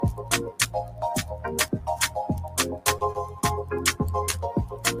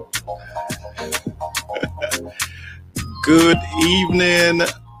Good evening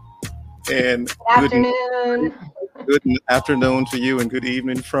and Afternoon. good afternoon to you and good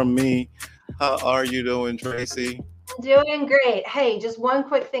evening from me. How are you doing, Tracy? Doing great. Hey, just one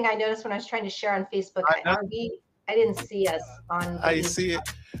quick thing I noticed when I was trying to share on Facebook. I know. I didn't see us on I the. see it.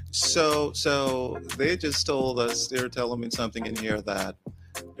 So they just told us they're telling me something in here that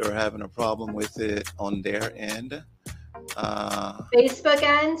they're having a problem with it on their end. Facebook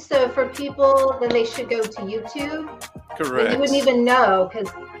end. So for people, then they should go to YouTube. And you wouldn't Correct. even know because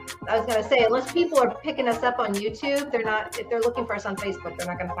I was going to say, unless people are picking us up on YouTube, they're not. If they're looking for us on Facebook, they're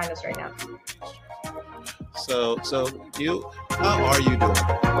not going to find us right now. So how are you doing?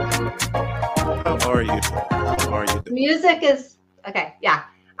 How are you doing? How are you doing? Music is okay. Yeah,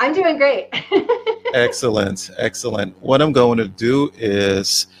 I'm doing great. Excellent, excellent. What I'm going to do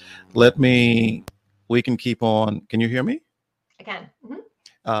is we can keep on. Can you hear me? I can.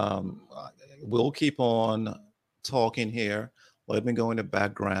 Um, we'll keep on talking here. Let me go in the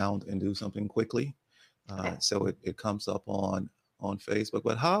background and do something quickly. Okay. So it comes up on Facebook.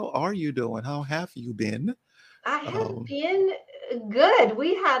 But how are you doing? How have you been? I have been good.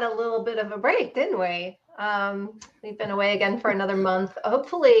 We had a little bit of a break, didn't we? We've been away again for another month.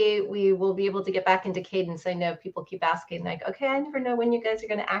 Hopefully we will be able to get back into cadence. I know people keep asking like, okay, I never know when you guys are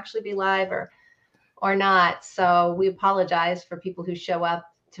going to actually be live or not. So we apologize for people who show up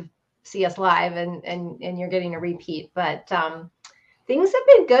to see us live and you're getting a repeat, but things have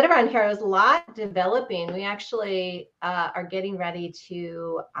been good around here. There's a lot developing. We actually are getting ready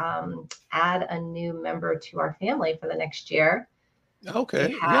to add a new member to our family for the next year. Okay.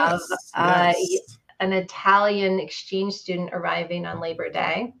 We have Yes. an Italian exchange student arriving on Labor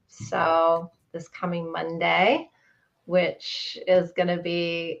Day. So this coming Monday, which is going to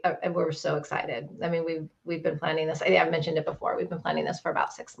be, we're so excited. I mean, we've been planning this. I've mentioned it before. We've been planning this for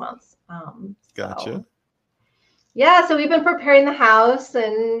about 6 months. Gotcha. Yeah, so we've been preparing the house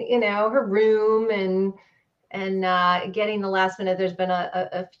and, her room and getting the last minute. There's been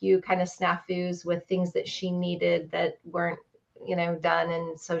a few kind of snafus with things that she needed that weren't, done.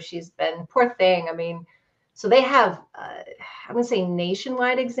 And so she's been, poor thing. I mean, so they have, I wouldn't say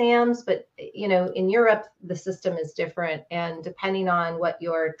nationwide exams, but, in Europe, the system is different. And depending on what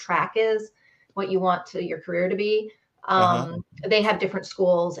your track is, what you want your career to be, they have different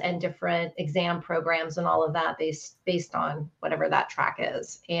schools and different exam programs and all of that based on whatever that track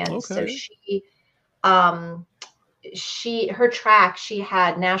is. And so her track, she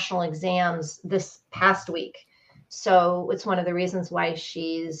had national exams this past week. So it's one of the reasons why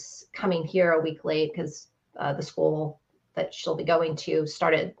she's coming here a week late because the school that she'll be going to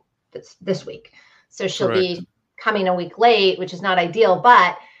started this week. So she'll be coming a week late, which is not ideal,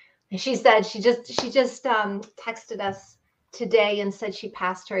 but she said she just texted us today and said she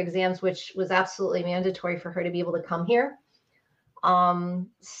passed her exams, which was absolutely mandatory for her to be able to come here.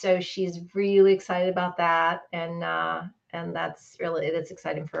 So she's really excited about that, and that's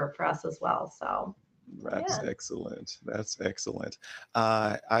exciting for us as well. So that's excellent. That's excellent.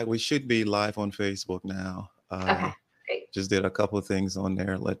 We should be live on Facebook now. Okay, great. Just did a couple of things on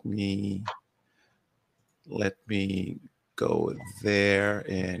there. Let me go there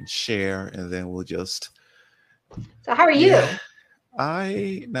and share, and then we'll just. So how are you? Is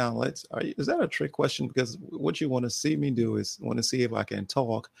that a trick question? Because what you want to see me do is want to see if I can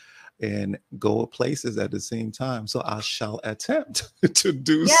talk and go places at the same time. So I shall attempt to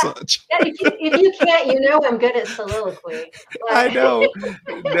do such. Yeah, if you can't, I'm good at soliloquy. But... I know.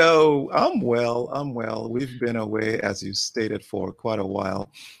 No, I'm well. We've been away, as you stated, for quite a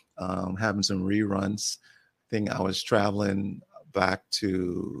while, having some reruns. I think I was traveling back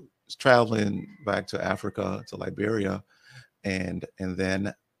to Africa, to Liberia, and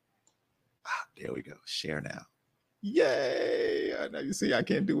then there we go. Share now. Yay! Now you see, I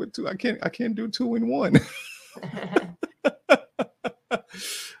can't do it too. I can't do 2 in 1.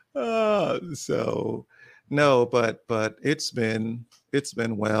 So no, but it's been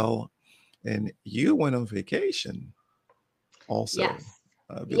well, and you went on vacation also. Yes.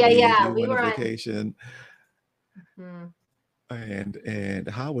 We were on vacation. And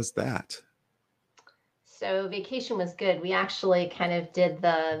how was that? So vacation was good. We actually kind of did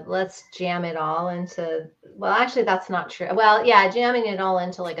let's jam it all into, well, actually that's not true. Well, yeah, jamming it all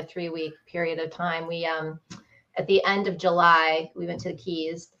into like a 3-week period of time. We, at the end of July, we went to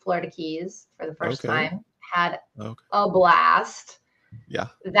the Florida Keys for the first time, had a blast. Yeah.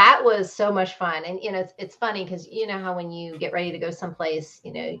 That was so much fun. And, it's funny because how when you get ready to go someplace,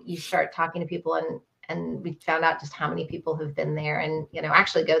 you start talking to people and we found out just how many people have been there and,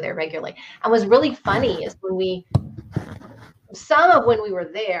 actually go there regularly. And what's really funny is when some of when we were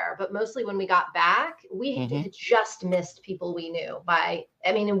there, but mostly when we got back, we Mm-hmm. had just missed people we knew by,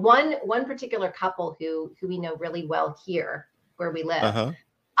 I mean, one particular couple who we know really well here where we live, Uh-huh.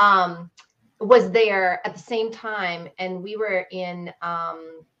 um, was there at the same time. And we were in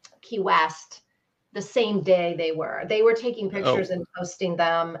Key West the same day they were taking pictures Oh. and posting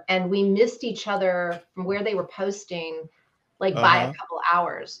them. And we missed each other from where they were posting like by a Uh-huh. couple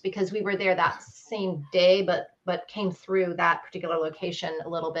hours because we were there that same day, but came through that particular location a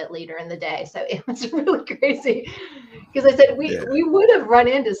little bit later in the day. So it was really crazy because I said Yeah. we would have run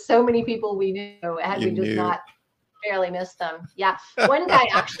into so many people we knew had You we just knew. not barely missed them. Yeah, one guy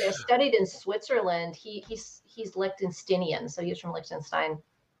actually I studied in Switzerland. He's Liechtensteinian, so he's from Liechtenstein.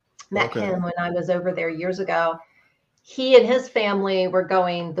 Met Okay. him when I was over there years ago. He and his family were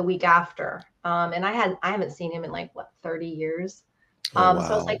going the week after. And I haven't seen him in like what 30 years. Oh,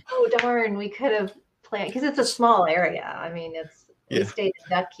 So I was like, wow. oh darn, we could have planned because it's a small area. I mean, we Yeah. stayed in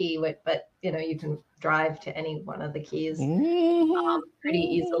Duck Key, but you can drive to any one of the keys Hmm. pretty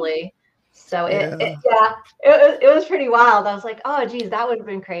easily. So Yeah. yeah, it was pretty wild. I was like, oh geez, that would have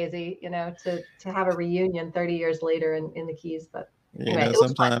been crazy, to have a reunion 30 years later in the keys. But You anyway, know, it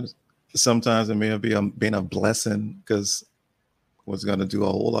was fun. sometimes it may be been a blessing because was going to do a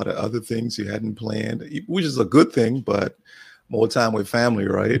whole lot of other things you hadn't planned, which is a good thing, but more time with family,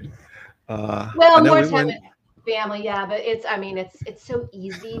 right? I Well, know more we time went. with family, yeah, but I mean, it's so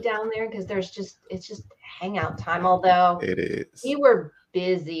easy down there because it's just hangout time. Although It we is. were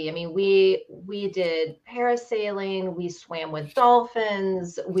busy. I mean, we did parasailing, we swam with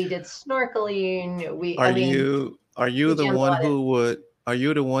dolphins, we did snorkeling. I mean, Are you we the jammed a one lot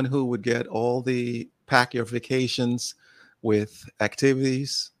in. who would get all the pack your vacations with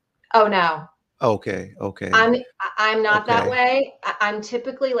activities? Oh no, Okay, okay, I'm I'm not that okay. way. I'm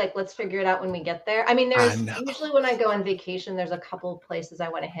typically like, let's figure it out when we get there. I mean, I there's know. usually when I go on vacation, there's a couple places I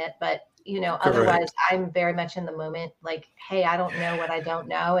want to hit, but otherwise Correct. I'm very much in the moment. Like, hey, I don't know what I don't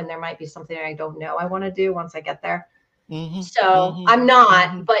know, and there might be something I don't know I want to do once I get there. Mm-hmm. So Mm-hmm. I'm not,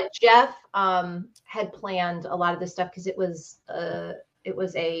 Mm-hmm. but Jeff had planned a lot of this stuff because it was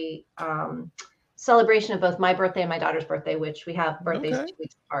a celebration of both my birthday and my daughter's birthday, which we have birthdays Okay. 2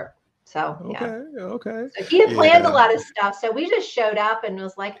 weeks apart. So yeah. Okay. Okay. So he had planned a Yeah. lot of stuff. So we just showed up and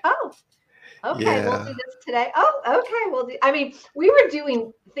was like, oh, okay, we'll do Yeah. this today. Oh, okay, I mean, we were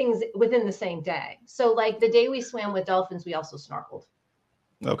doing things within the same day. So like the day we swam with dolphins, we also snorkeled.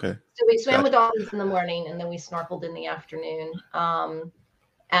 Okay. So we swam with Gotcha. dolphins in the morning and then we snorkeled in the afternoon.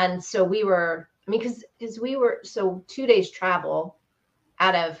 And so we were, I mean, because we were, so 2 days travel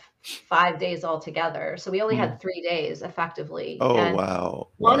out of 5 days altogether. So we only Mm. had 3 days effectively. Oh, And wow.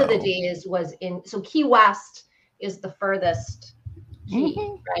 one of the Wow. days was so Key West is the furthest key,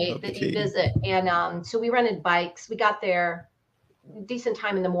 Mm-hmm. right, Of the that you key. visit. And so we rented bikes. We got there decent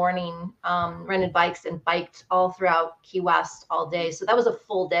time in the morning, rented bikes and biked all throughout Key West all day. So that was a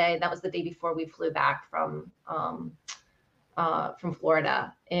full day. That was the day before we flew back from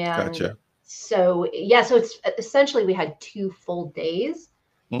Florida. And Gotcha. so, yeah, so it's essentially we had 2 full days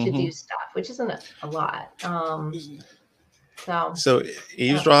to Mm-hmm. do stuff, which isn't a lot. So, So, yeah.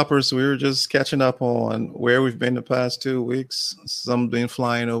 eavesdroppers, we were just catching up on where we've been the past 2 weeks. Some been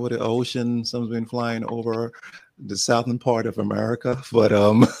flying over the ocean, some's been flying over the southern part of America. But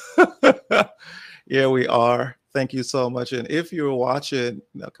yeah, we are. Thank you so much. And if you're watching,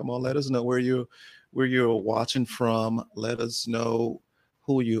 now come on, let us know where you're watching from. Let us know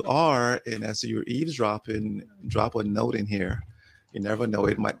who you are. And as you're eavesdropping, drop a note in here. You never know,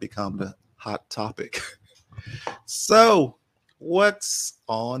 it might become the hot topic. So, what's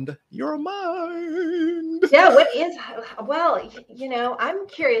on your mind? Yeah, what is, well, I'm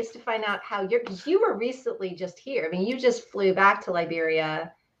curious to find out how because you were recently just here. I mean, you just flew back to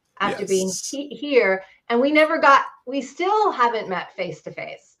Liberia after being Yes. here, and we still haven't met face to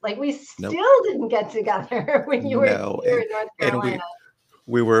face. Like, we Nope. still didn't get together when you were No. here in North And Carolina.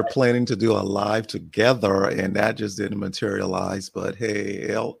 we were planning to do a live together, and that just didn't materialize. But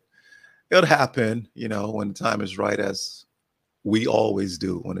hey, it'll happen, when the time is right, as we always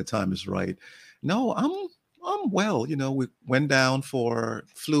do when the time is right. No, I'm well. We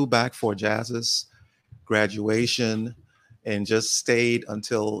flew back for Jazz's graduation and just stayed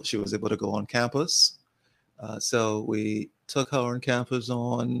until she was able to go on campus. So we took her on campus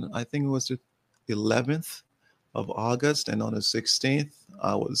on, I think it was the 11th of August, and on the 16th,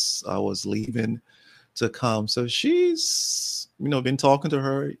 I was leaving to come. So she's, been talking to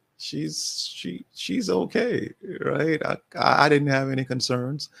her. She's okay, right? I didn't have any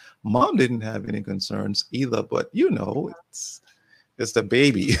concerns. Mom didn't have any concerns either, but it's the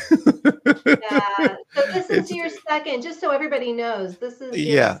baby. Yeah. So this is It's your second, just so everybody knows, this is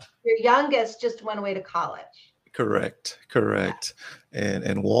yeah, your youngest just went away to college. correct, Yeah. correct. And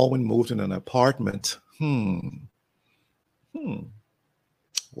Walwyn moved in an apartment. Hmm.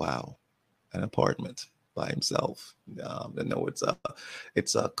 Wow, an apartment by himself. I know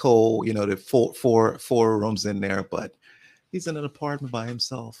it's a cold, the four rooms in there, but he's in an apartment by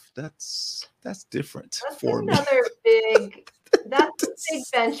himself. That's different That's for me, another big, that's a big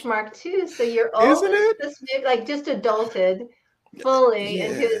benchmark too. So your isn't oldest it? just moved, like just adulted fully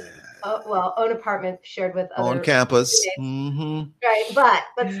into his, Yeah, well, own apartment shared with on other campus. roommates. Hmm. Right.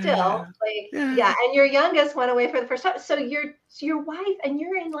 But still, Yeah, like, yeah. yeah. And your youngest went away for the first time. So your wife and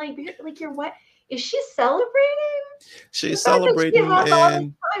you're in Liberia, like your wife, is she celebrating the She's fact that she celebrating, has all this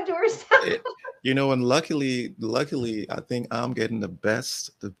and time to herself? it, and luckily, I think I'm getting the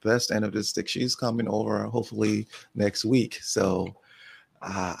best end of the stick. She's coming over hopefully next week. So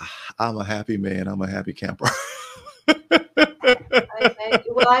uh, I'm a happy man. I'm a happy camper.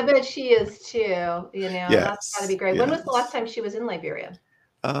 Well, I bet she is too. That's got to be Yes, great. When was the last yes. time she was in Liberia?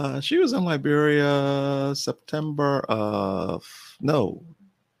 She was in Liberia September of no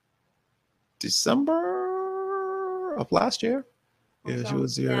December of last year. Yeah, she So,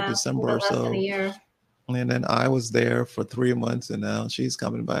 was here yeah, a December little or bit less than a so, year. and then I was there for 3 months, and now she's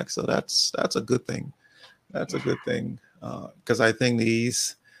coming back. So that's a good thing. That's a Yeah. good thing, because I think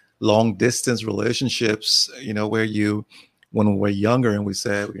these long distance relationships, where when we were younger and we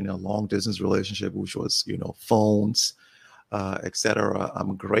said, long distance relationship, which was phones, etc.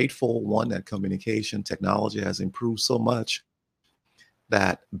 I'm grateful, one, that communication technology has improved so much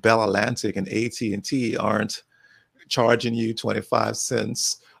that Bell Atlantic and AT&T aren't charging you 25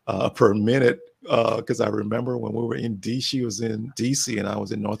 cents per minute. Because I remember when we were in she was in DC and I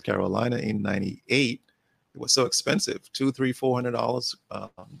was in North Carolina in '98. It was so expensive, two, three, $400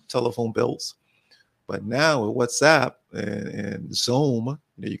 telephone bills. But now with WhatsApp and Zoom,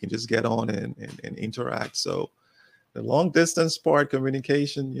 you can just get on and interact. So the long distance part,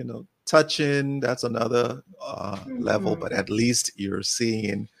 communication, touching, that's another level, Mhm. but at least you're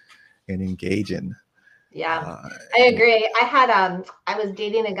seeing and engaging. Yeah, Uh, I and agree. I was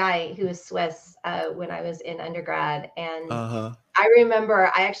dating a guy who was Swiss when I was in undergrad, and uh-huh. I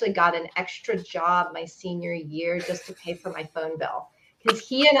remember I actually got an extra job my senior year just to pay for my phone bill because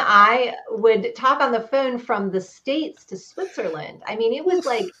he and I would talk on the phone from the States to Switzerland. I mean, it was Oof,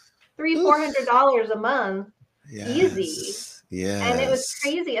 like three, four oof. hundred dollars a month, easy. Yes, And it was yes.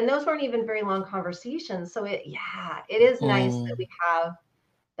 crazy. And those weren't even very long conversations. So yeah, it is nice that Mm, we have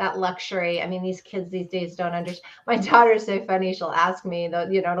that luxury. I mean, these kids these days don't understand. My daughter's so funny. She'll ask me, though,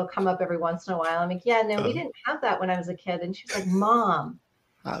 it'll come up every once in a while. I'm like, yeah, no, we uh, didn't have that when I was a kid. And she's like, Mom,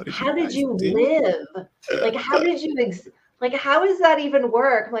 how did you how did guys you do live? Like, how did you, like, how does that even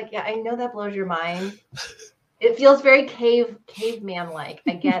work? I'm like, yeah, I know that blows your mind. It feels very caveman like.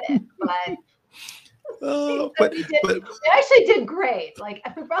 I get it. But but but but we actually did great. Like,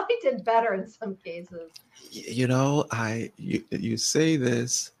 we probably did better in some cases. you say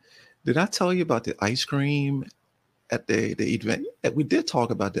this. Did I tell you about the ice cream at the event? Yeah, we did talk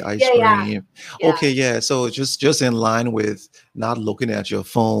about the ice Yeah, yeah, cream. yeah. Okay, yeah. So just in line with not looking at your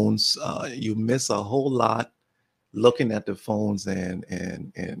phones, you miss a whole lot looking at the phones and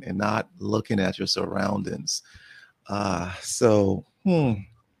not looking at your surroundings. So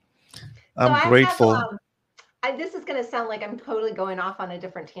I'm I have grateful. this is going to sound like I'm totally going off on a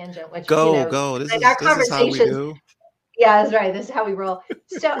different tangent, which, Go. This like is our this is how we conversations, do. yeah, that's right. This is how we roll.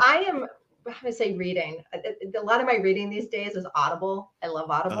 So I am, how do I say reading? A lot of my reading these days is Audible. I love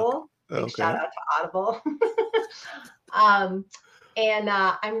Uh, Audible. Big shout okay. out to Audible. um, and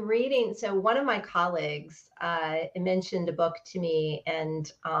I'm reading. So one of my colleagues mentioned a book to me,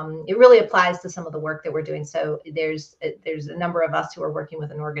 and it really applies to some of the work that we're doing. So there's a number of us who are working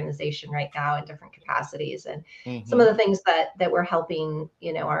with an organization right now in different capacities, and some of Mm-hmm. the things that we're helping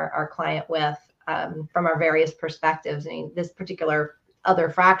our client with from our various perspectives. I mean, this particular other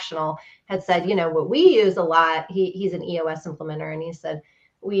fractional had said, what we use a lot. He's an EOS implementer, and he said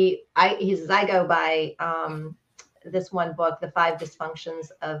he says I go by this one book, The Five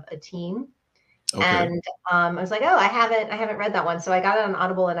Dysfunctions of a Team. Okay. And I was like, oh, I haven't read that one. So I got it on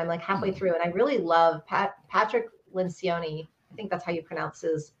Audible and I'm like halfway Hmm. through. And I really love Patrick Lencioni. I think that's how you pronounce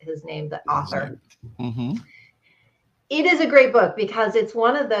his name, the His author. name. Mm-hmm. It is a great book because it's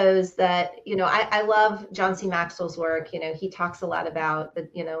one of those that, I love John C. Maxwell's work. He talks a lot about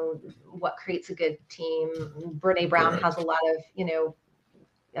what creates a good team. Brene Brown has a Correct. lot of,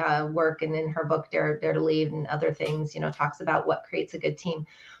 work, and in her book Dare to Lead and other things, talks about what creates a good team.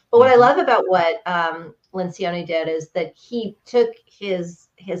 But what I Mm-hmm. love about what Lencioni did is that he took his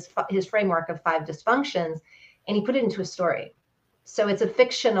his framework of 5 dysfunctions, and he put it into a story. So it's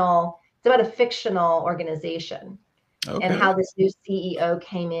about a fictional organization, and Okay. how this new CEO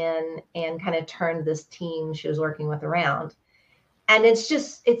came in and kind of turned this team she was working with around. And it's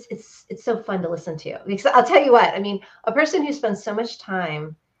just it's so fun to listen to, because I'll tell you what, I mean, a person who spends so much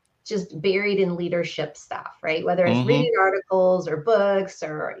time just buried in leadership stuff, right? Whether it's Mm-hmm. reading articles or books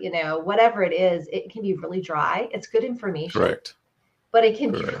or, whatever it is, it can be really dry. It's good information, Correct. but it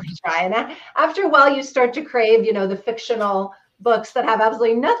can be really Correct. dry. And after a while, you start to crave, the fictional books that have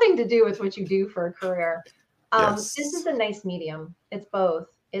absolutely nothing to do with what you do for a career. This is Yes. a nice medium. It's both.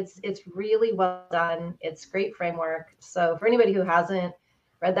 It's really well done. It's great framework. So for anybody who hasn't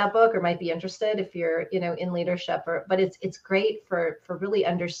read that book or might be interested, if you're in leadership, but it's great for really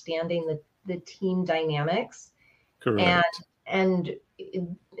understanding the team dynamics, and Correct. and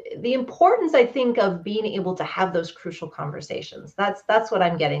the importance, I think, of being able to have those crucial conversations. That's what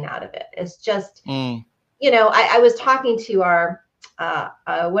I'm getting out of it. It's just, Mm. I was talking to our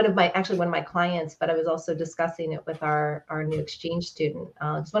one of my clients, but I was also discussing it with our new exchange student.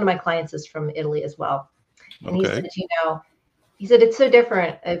 Because one of my clients is from Italy as well, and he said, Okay. it's so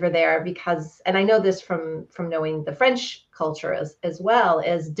different over there because, and I know this from knowing the French culture as well,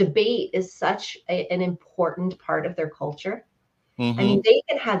 as debate is such an important part of their culture. I mean, Mm-hmm. they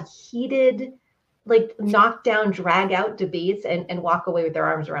can have heated, like knock down, drag out debates and walk away with their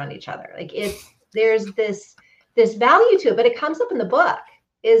arms around each other. Like there's this value to it, but it comes up in the book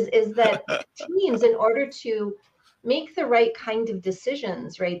is that teams, in order to make the right kind of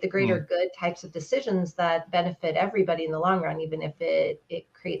decisions, right, the greater Mm. good types of decisions that benefit everybody in the long run, even if it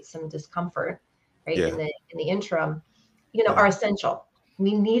creates some discomfort, right, Yeah. in the interim, Yeah. are essential.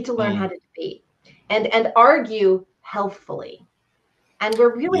 We need to learn how Mm. to debate and argue healthfully, and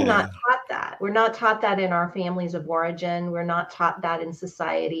we're really not Yeah. taught that. We're not taught that in our families of origin. We're not taught that in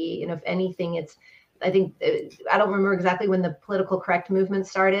society. If anything, I think, I don't remember exactly when the political correct movement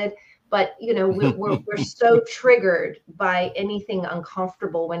started, but we're so triggered by anything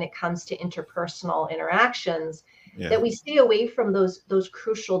uncomfortable when it comes to interpersonal interactions, Yeah. that we stay away from those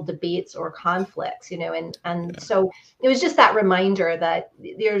crucial debates or conflicts, and Yeah. so it was just that reminder that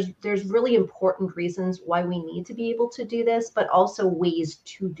there's really important reasons why we need to be able to do this, but also ways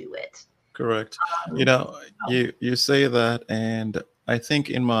to do it. Correct. You Um, know, you say that, and I think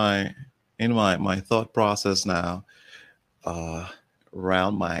in my thought process now, uh,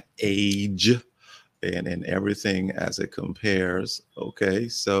 around my age and everything as it compares. Okay,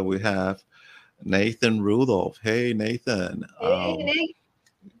 so we have Nathan Rudolph. Hey, Nathan. hey, Nate.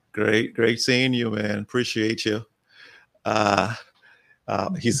 Great seeing you, man. Appreciate you. Uh,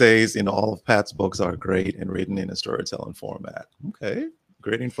 he says, all of Pat's books are great and written in a storytelling format. Okay,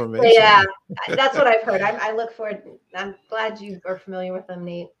 great Yeah, information. that's what I've heard. I look forward. I'm glad you are familiar with him,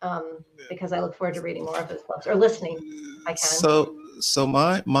 Nate, because I look forward to reading more of his books or listening if I can. So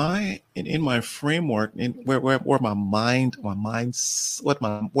my in my framework, in where where my mind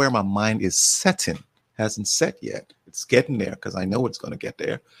is setting, hasn't set yet. It's getting there because I know it's going to get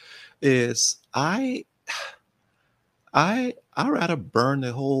there. Is I rather burn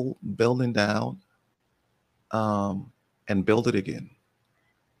the whole building down, and build it again.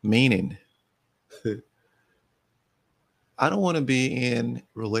 Meaning, I don't want to be in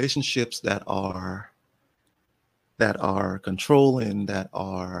relationships that are controlling, that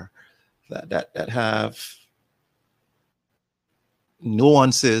have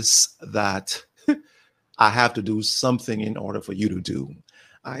nuances that I have to do something in order for you to do.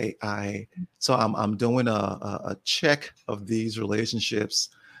 I so I'm doing a check of these relationships,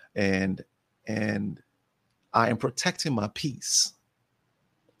 and and I am protecting my peace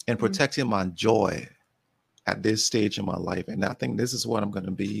and Mm. protecting my joy at this stage in my life. And I think this is what I'm going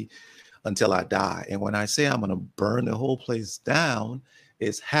to be until I die. And when I say I'm going to burn the whole place down,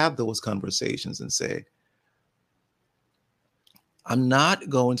 is have those conversations and say, I'm not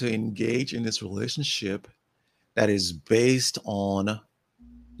going to engage in this relationship that is based on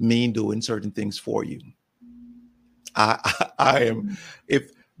me doing certain things for you. I am, Mm.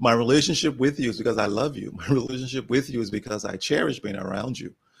 if my relationship with you is because I love you, my relationship with you is because I cherish being around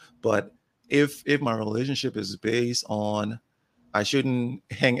you. But if my relationship is based on I shouldn't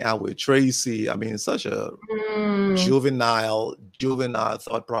hang out with Tracy, I mean, it's such a Mm. juvenile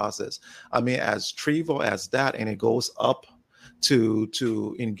thought process. I mean, as trivial as that, and it goes up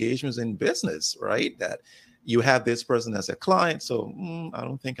to engagements in business, right? That you have this person as a client, so I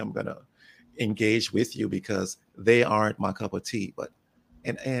don't think I'm gonna engage with you because they aren't my cup of tea. But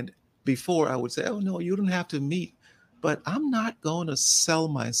and before I would say, oh no, you don't have to meet, but I'm not going to sell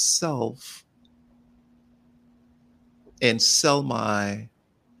myself and sell my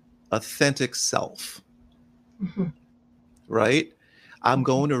authentic self, Mhm. right? I'm Mhm.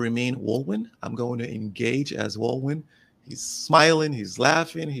 going to remain Walwyn. I'm going to engage as Walwyn. He's smiling, he's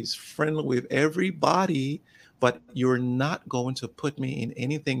laughing, he's friendly with everybody, but you're not going to put me in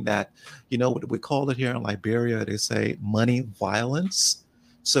anything that, what we call it here in Liberia, they say money violence.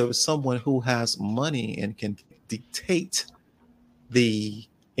 So someone who has money and can dictate the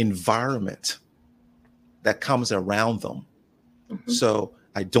environment that comes around them. Mhm. So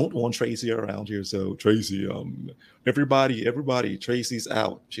I don't want Tracy around here. So Tracy, everybody, Tracy's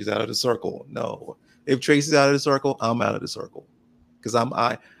out. She's out of the circle. No, if Tracy's out of the circle, I'm out of the circle because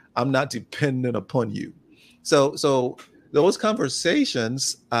I'm not dependent upon you. So those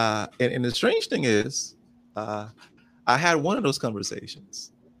conversations, and the strange thing is, uh, I had one of those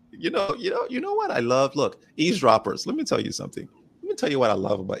conversations. You know what I love. Look, eavesdroppers. Let me tell you something. Let me tell you what I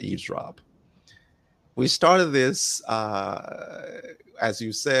love about eavesdrop. We started this, as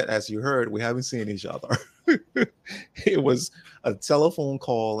you said, as you heard, we haven't seen each other. It was a telephone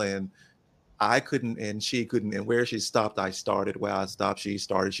call, and I couldn't, and she couldn't, and where she stopped, I started. Where I stopped, she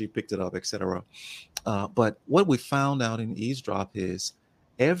started. She picked it up, etc. But what we found out in eavesdrop is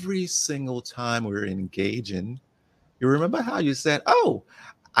every single time we were engaging, you remember how you said, "Oh,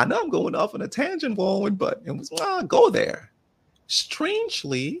 I know I'm going off on a tangent, Warren, but it was go there."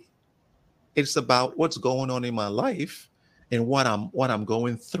 Strangely, it's about what's going on in my life and what I'm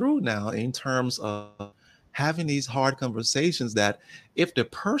going through now in terms of having these hard conversations that if the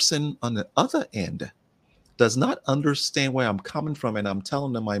person on the other end does not understand where I'm coming from and I'm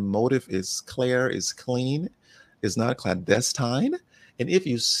telling them my motive is clear, is clean, is not clandestine, and if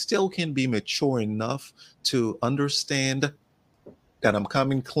you still can be mature enough to understand that I'm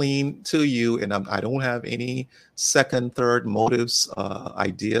coming clean to you and I don't have any second, third motives,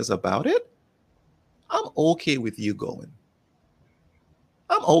 ideas about it, I'm okay with you going.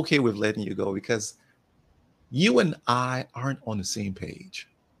 I'm okay with letting you go because you and I aren't on the same page.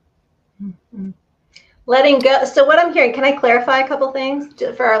 Mhm. Letting go. So what I'm hearing, can I clarify a couple things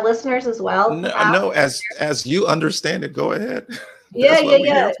for our listeners as well? No, no, as you understand it, go ahead. Yeah, That's yeah, what we're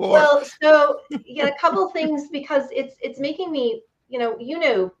yeah. here for. Well, so yeah, a couple things because it's making me,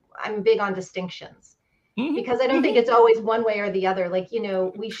 I'm big on distinctions Hmm. because I don't think Hmm. it's always one way or the other. Like,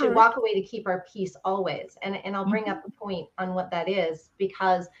 we should Correct. walk away to keep our peace always. And I'll bring up Hmm. a point on what that is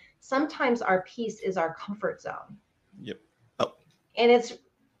because sometimes our peace is our comfort zone. Yep. Oh. And it's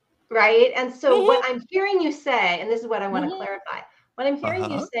right. And so what Hmm. I'm hearing you say, and this is what I want to Hmm. clarify, what I'm hearing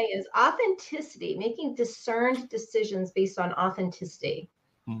you Uh-huh. say is authenticity, making discerned decisions based on authenticity,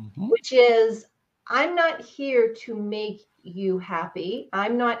 Hmm. which is I'm not here to make you happy.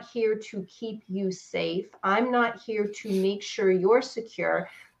 I'm not here to keep you safe. I'm not here to make sure you're secure.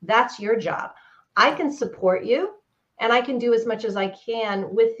 That's your job. I can support you and I can do as much as I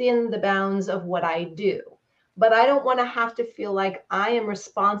can within the bounds of what I do. But I don't want to have to feel like I am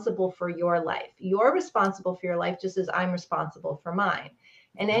responsible for your life. You're responsible for your life just as I'm responsible for mine.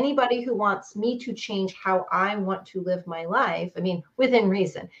 And Yep. anybody who wants me to change how I want to live my life, I mean, within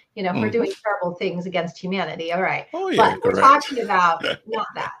reason, if we're Hmm. doing terrible things against humanity, all right. Oh But yeah, we're correct. talking about not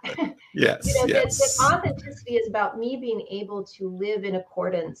that. Yes, That yes. authenticity is about me being able to live in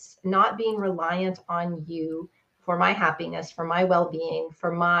accordance, not being reliant on you for my happiness, for my well-being,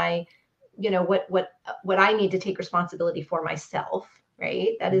 for my, what I need to take responsibility for myself,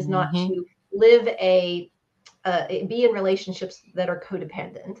 right? That is not Hmm. to live be in relationships that are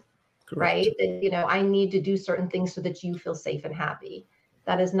codependent, Correct. right? That, I need to do certain things so that you feel safe and happy.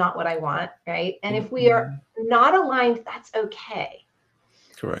 That is not what I want, right? And if we are Hmm. not aligned, that's okay.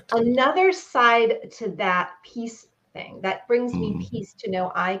 Correct. Another side to that peace thing that brings me Hmm. peace to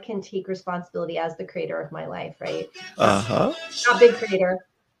know I can take responsibility as the creator of my life, right? Not Uh-huh. not big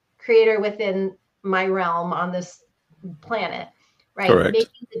creator within my realm on this planet, right? Correct.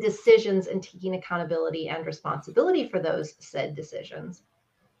 Making the decisions and taking accountability and responsibility for those said decisions.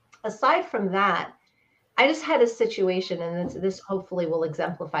 Aside from that, I just had a situation, and this hopefully will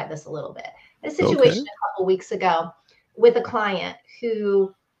exemplify this a little bit. A situation Okay. a couple weeks ago with a client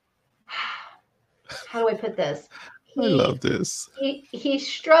who, how do I put this? I He love this. he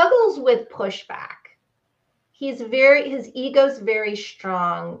struggles with pushback. His ego's very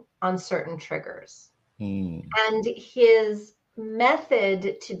strong on certain triggers. Mm. And his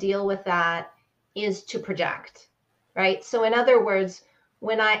method to deal with that is to project, right? So, in other words,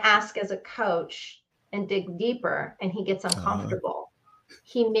 when I ask as a coach and dig deeper and he gets Uh, uncomfortable,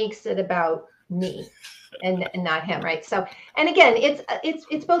 he makes it about me and not him, right? So, and again,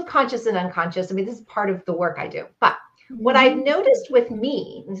 it's both conscious and unconscious. I mean, this is part of the work I do. But what I've mhm. noticed with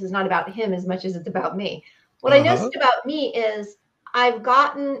me, this is not about him as much as it's about me. What I Uh-huh. noticed about me is I've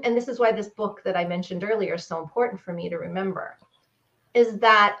gotten, and this is why this book that I mentioned earlier is so important for me to remember, is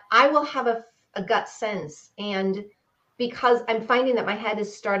that I will have a gut sense. And because I'm finding that my head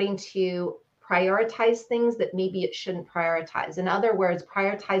is starting to prioritize things that maybe it shouldn't prioritize. In other words,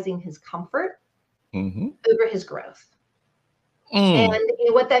 prioritizing his comfort over his growth. And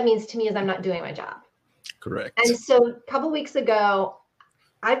what that means to me is I'm not doing my job. Correct. And so a couple of weeks ago,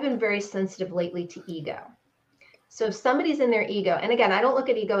 I've been very sensitive lately to ego. So if somebody's in their ego, and again, I don't look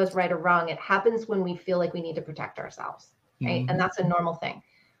at ego as right or wrong. It happens when we feel like we need to protect ourselves, right? And that's a normal thing.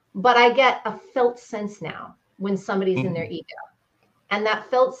 But I get a felt sense now when somebody's in their ego. And that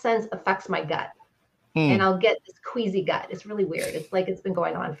felt sense affects my gut. And I'll get this queasy gut. It's really weird. It's like it's been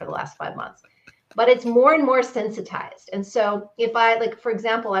going on for the last 5 months. But it's more and more sensitized. And so if I, like, for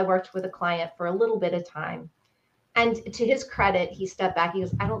example, I worked with a client for a little bit of time. And to his credit, he stepped back. He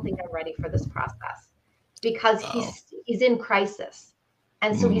goes, I don't think I'm ready for this process. Because he's in crisis.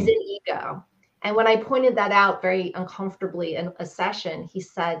 And so he's in ego. And when I pointed that out very uncomfortably in a session, he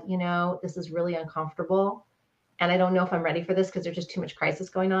said, you know, this is really uncomfortable. And I don't know if I'm ready for this because there's just too much crisis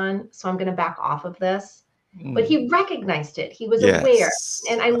going on. So I'm going to back off of this. But he recognized it. He was aware.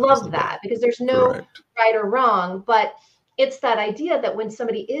 And I love that because there's no right or wrong. But it's that idea that when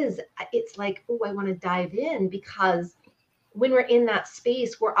somebody is, it's like, oh, I want to dive in, because when we're in that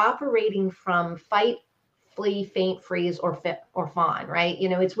space, we're operating from fight, flee, faint, freeze, or fawn, right? You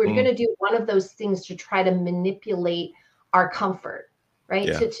know, it's we're going to do one of those things to try to manipulate our comfort, right?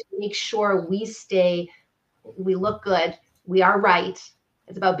 To make sure we look good, we are right.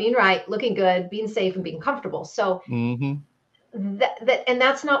 It's about being right, looking good, being safe, and being comfortable. So and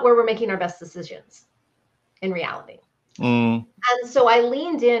that's not where we're making our best decisions in reality. And so I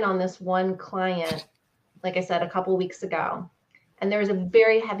leaned in on this one client, like I said, a couple of weeks ago, and there was a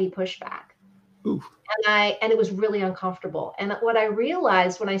very heavy pushback. And it was really uncomfortable. And what I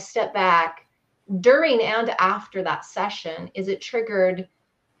realized when I stepped back during and after that session is it triggered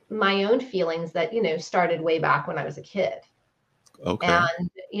my own feelings that, you know, started way back when I was a kid.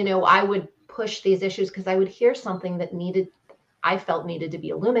 And, you know, I would push these issues because I would hear something that I felt needed to be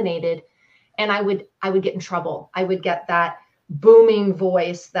illuminated. And I would get in trouble. I would get that booming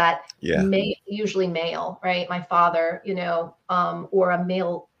voice that usually male, right? My father, you know, or a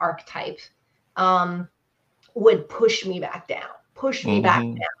male archetype. Would push me back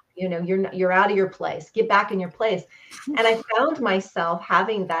down. You know, you're out of your place. Get back in your place. And I found myself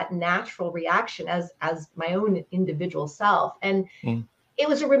having that natural reaction as my own individual self. And it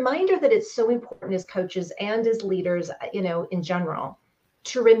was a reminder that it's so important as coaches and as leaders, you know, in general,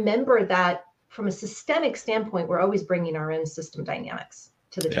 to remember that from a systemic standpoint, we're always bringing our own system dynamics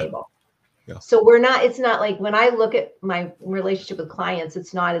to the table. So it's not like when I look at my relationship with clients,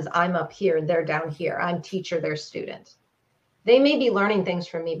 it's not as I'm up here and they're down here. I'm teacher, they're student. They may be learning things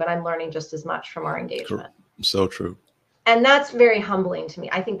from me, but I'm learning just as much from our engagement. So true. And that's very humbling to me.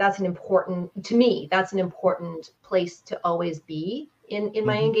 I think that's an important place to always be in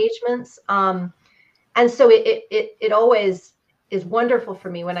my engagements. And so it always is wonderful for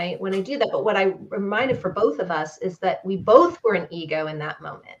me when I do that. But what I reminded for both of us is that we both were an ego in that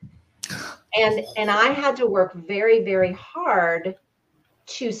moment. And I had to work very, very hard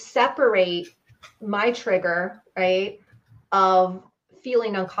to separate my trigger, right, of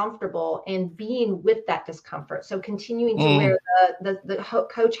feeling uncomfortable and being with that discomfort. So continuing to wear the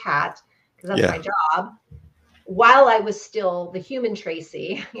coach hat, because that's my job, while I was still the human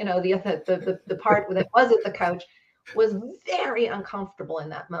Tracy, you know, the part that wasn't the coach, was very uncomfortable in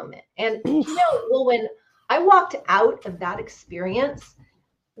that moment. And you know, well, when I walked out of that experience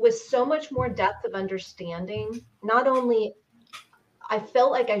with so much more depth of understanding, not only I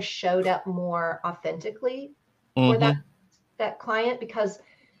felt like I showed up more authentically for that client, because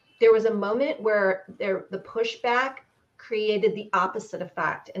there was a moment where the pushback created the opposite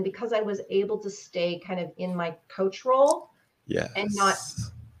effect. And because I was able to stay kind of in my coach role and not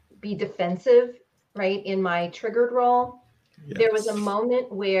be defensive, right, in my triggered role, there was a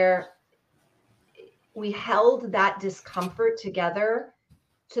moment where we held that discomfort together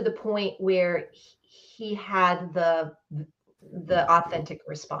to the point where he had the authentic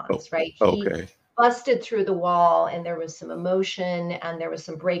response, right? He busted through the wall, and there was some emotion, and there was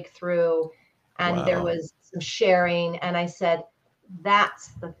some breakthrough, and there was some sharing. And I said, that's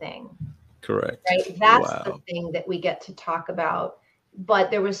the thing. Correct. Right? That's the thing that we get to talk about.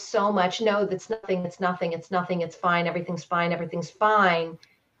 But there was so much, no, that's nothing, it's nothing, it's nothing, it's fine, everything's fine, everything's fine.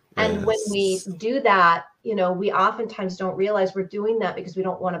 And when we do that, you know, we oftentimes don't realize we're doing that because we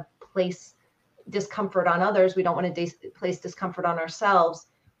don't want to place discomfort on others. We don't want to place discomfort on ourselves,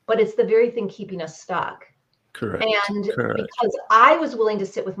 but it's the very thing keeping us stuck. Correct. And Correct. because I was willing to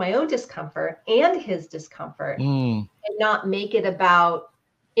sit with my own discomfort and his discomfort Mm, and not make it about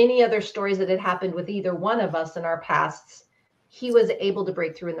any other stories that had happened with either one of us in our pasts, he was able to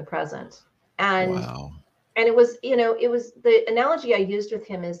break through in the present. wow. And it was, it was the analogy I used with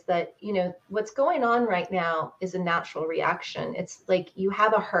him is that, what's going on right now is a natural reaction. It's like you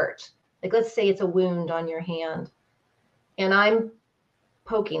have a hurt. Like, let's say it's a wound on your hand, and I'm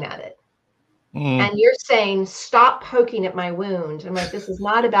poking at it. Mm, And you're saying, stop poking at my wound. I'm like, this is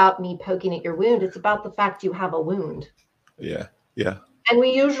not about me poking at your wound. It's about the fact you have a wound. yeah. Yeah. And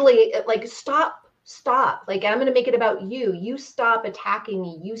we usually like, stop. Like, I'm going to make it about you. You stop attacking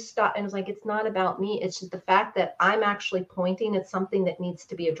me. You stop. And it's like, it's not about me. It's just the fact that I'm actually pointing at something that needs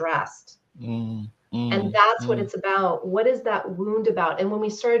to be addressed. Mm, And mm, that's what mm. it's about. What is that wound about? And when we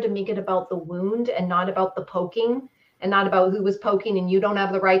started to make it about the wound and not about the poking and not about who was poking and you don't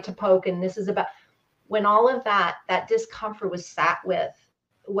have the right to poke. And this is about when all of that discomfort was sat with,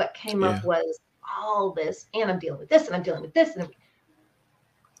 what came Yeah. up was all this, and I'm dealing with this and I'm dealing with this, and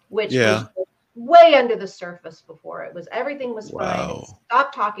which was Yeah. way under the surface before. It was everything was fine. And Wow.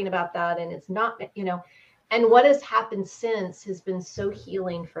 stop talking about that. And it's not, and what has happened since has been so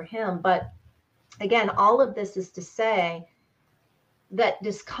healing for him. But again, all of this is to say that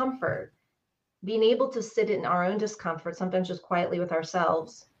discomfort, being able to sit in our own discomfort, sometimes just quietly with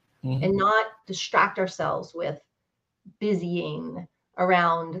ourselves, Mhm. and not distract ourselves with busying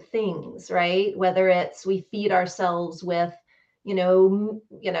around things, right? Whether it's we feed ourselves with,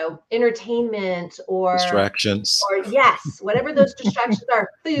 entertainment Distractions. or yes, whatever those distractions are,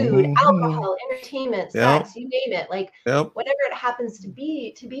 food, Mhm. alcohol, entertainment, Yep. sex, you name it, like Yep. whatever it happens to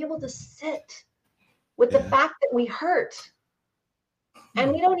be able to sit with the Yeah. fact that we hurt. And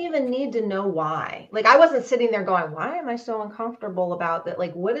Hmm. we don't even need to know why. Like, I wasn't sitting there going, why am I so uncomfortable about that?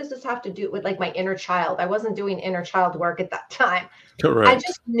 Like, what does this have to do with like my inner child? I wasn't doing inner child work at that time. I Correct.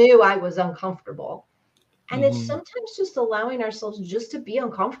 just knew I was uncomfortable. And it's Hmm. sometimes just allowing ourselves just to be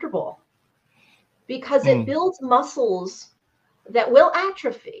uncomfortable because it Mm. builds muscles that will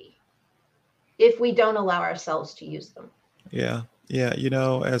atrophy if we don't allow ourselves to use them. Yeah. Yeah.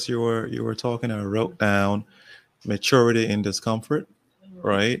 As you were talking, I wrote down maturity in discomfort, Mm,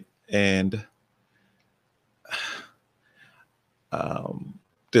 right? And um,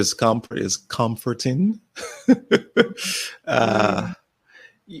 discomfort is comforting. uh, mm,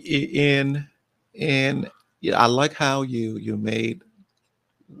 in in yeah, I like how you made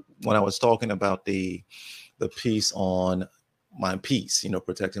when I was talking about the piece on my peace,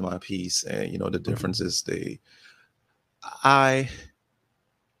 protecting my peace, and the difference is I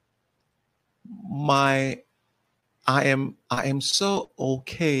my I am so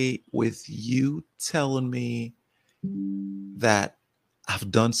okay with you telling me that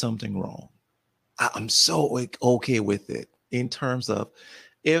I've done something wrong. I'm so like okay with it in terms of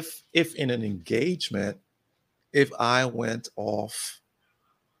if in an engagement, if I went off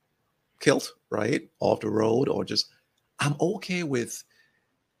kilt, right, off the road, or just I'm okay with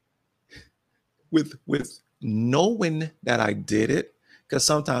knowing that I did it, because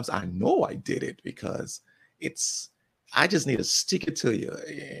sometimes I know I did it because it's I just need to stick it to you,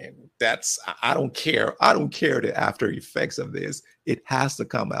 and that's I don't care. I don't care the after effects of this. It has to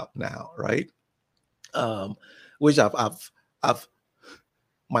come out now, right? Um, which I've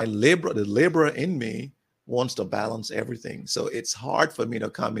the Libra in me wants to balance everything. So it's hard for me to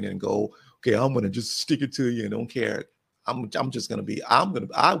come in and go, okay, I'm gonna just stick it to you and don't care. I'm just gonna be I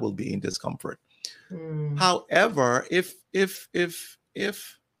will be in discomfort. mm, However, if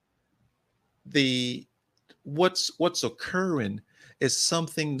the what's occurring is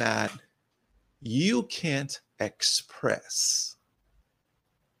something that you can't express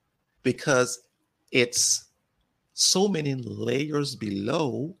because it's so many layers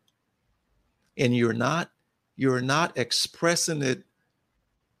below, and you're not expressing it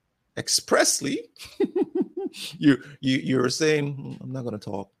expressly. You're saying, I'm not going to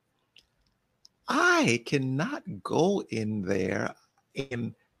talk. I cannot go in there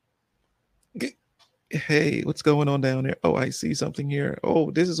and hey, what's going on down there? Oh, I see something here.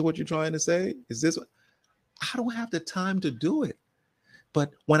 Oh, this is what you're trying to say? Is this what I don't have the time to do it.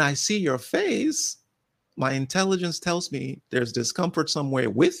 But when I see your face, my intelligence tells me there's discomfort somewhere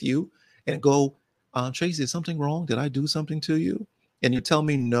with you, and go, Tracy, is something wrong? Did I do something to you? And you tell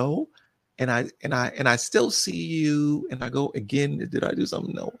me no, and I still see you, and I go again. Did I do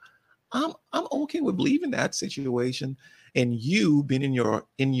something? No. I'm okay with leaving that situation, and you being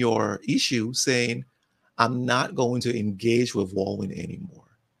in your issue, saying, I'm not going to engage with Walwyn anymore.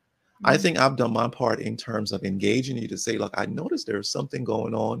 I mm, think I've done my part in terms of engaging you to say, look, I noticed there's something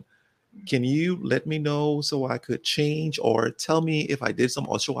going on. Can you let me know so I could change, or tell me if I did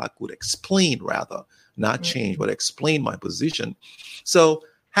something, or so I could explain, rather, not change, Mhm. but explain my position. So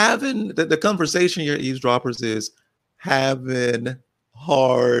having the conversation, your eavesdroppers, is having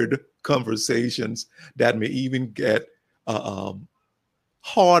hard conversations that may even get um,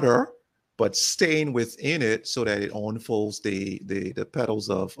 harder, but staying within it so that it unfolds the petals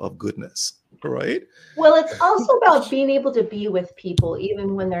of goodness. Right? Well, it's also about being able to be with people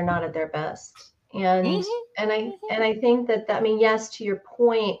even when they're not at their best. And Mm-hmm. I think that, I mean, yes, to your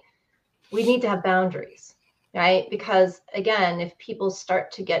point, we need to have boundaries, right? Because again, if people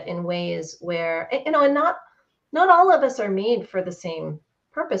start to get in ways where, and not all of us are made for the same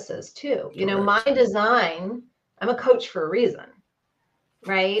purposes too. My Correct. design, I'm a coach for a reason,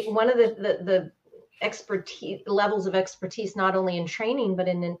 right? One of the expertise levels of expertise, not only in training but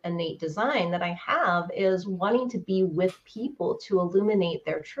in innate design, that I have is wanting to be with people to illuminate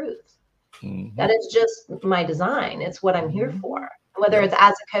their truth. Mm-hmm. That is just my design. It's what I'm here for. Mm-hmm. Whether Yep. it's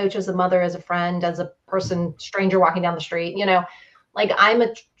as a coach, as a mother, as a friend, as a person, stranger walking down the street, like I'm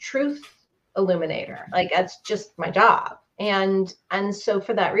a truth illuminator. Like that's just my job. And so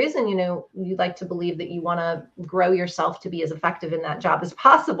for that reason, you like to believe that you want to grow yourself to be as effective in that job as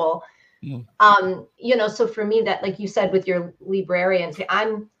possible. Mm. So for me, that, like you said with your librarians,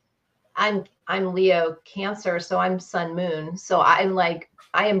 I'm Leo Cancer, so I'm Sun Moon. So I'm like,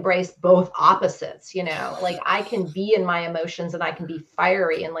 I embrace both opposites, like I can be in my emotions and I can be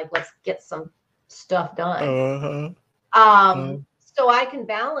fiery and like, let's get some stuff done. Uh-huh. So I can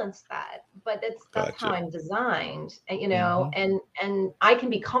balance that, but that's how Gotcha. I'm designed, Mm-hmm. and I can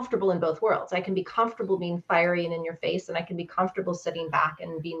be comfortable in both worlds. I can be comfortable being fiery and in your face, and I can be comfortable sitting back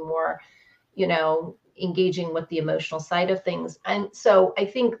and being more, engaging with the emotional side of things. And so I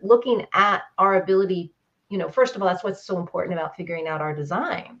think looking at our ability, first of all, that's what's so important about figuring out our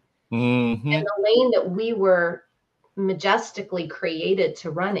design Mm-hmm. and the lane that we were majestically created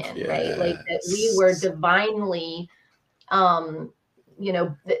to run in, right? Like that we were Yes. divinely, um,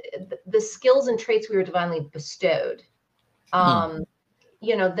 the skills and traits we were divinely bestowed. Hmm. Um,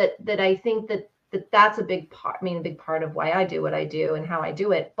 that I think that's a big part. I mean, a big part of why I do what I do and how I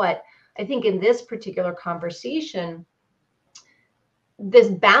do it. But I think in this particular conversation, this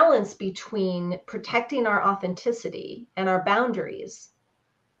balance between protecting our authenticity and our boundaries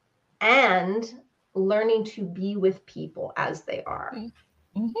and learning to be with people as they are.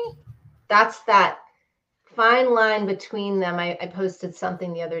 Mm-hmm. That's that fine line between them. I posted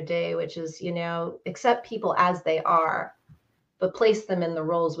something the other day, which is, accept people as they are, but place them in the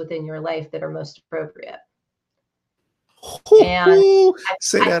roles within your life that are most appropriate. And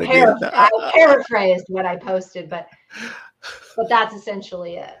Say I, that again. I paraphrased what I posted, but that's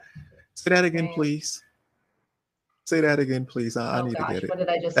essentially it. Say that again, Right? please. Say that again, please. I Oh need to gosh, get it. what did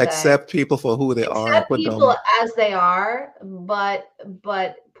I just say? Accept people for who they are and Accept put people them. as they are, but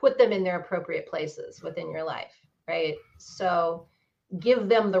put them in their appropriate places within your life, right? So give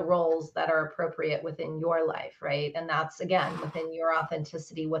them the roles that are appropriate within your life, right? And that's again within your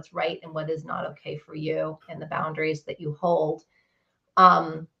authenticity, what's right and what is not okay for you, and the boundaries that you hold.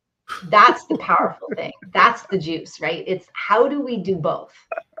 Um, that's the powerful thing. That's the juice, right? It's how do we do both,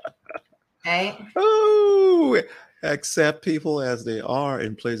 right? Oh, accept people as they are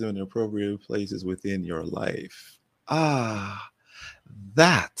and place them in appropriate places within your life. Ah,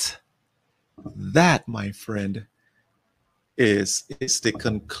 that, that, my friend, is the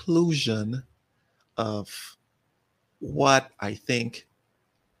conclusion of what I think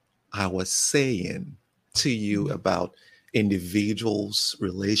I was saying to you about individuals,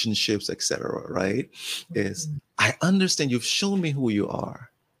 relationships, etc. Right? Is I understand you've shown me who you are.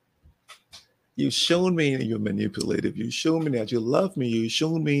 You've shown me you're manipulative. You've shown me that you love me. You've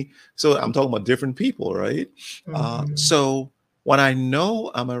shown me. So I'm talking about different people, right? Mm-hmm. So when I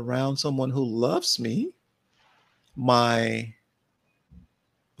know I'm around someone who loves me, my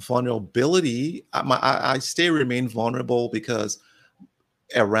vulnerability, I stay remain vulnerable because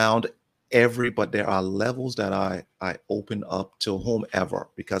around but there are levels that I open up to whomever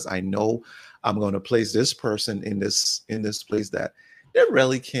because I know I'm going to place this person in this place that they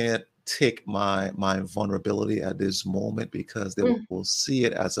really can't take my vulnerability at this moment because they Mm-hmm. will see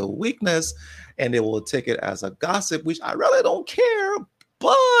it as a weakness and they will take it as a gossip, which I really don't care,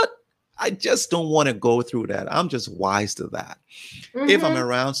 but I just don't want to go through that. I'm just wise to that. If I'm Mm-hmm.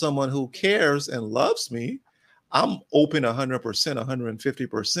 around someone who cares and loves me, I'm open 100%,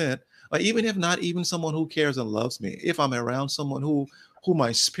 150%. Or even if not even someone who cares and loves me, if I'm around someone who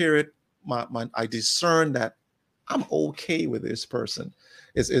my spirit, I discern that I'm okay with this person.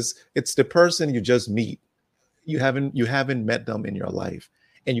 It's the person you just meet. You haven't met them in your life.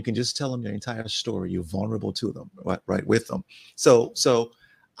 and you can just tell them your entire story. You're vulnerable to them, right with them. So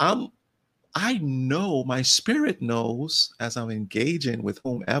I'm I know, my spirit knows, as I'm engaging with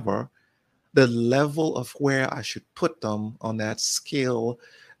whomever, the level of where I should put them on that scale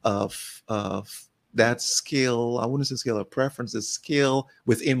of that skill. I wouldn't say scale of preference, the skill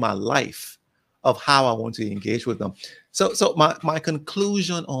within my life of how I want to engage with them. So my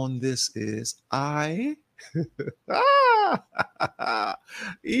conclusion on this is I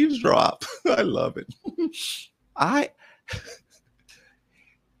eavesdrop. I love it. I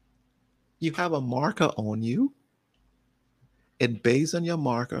You have a marker on you, and based on your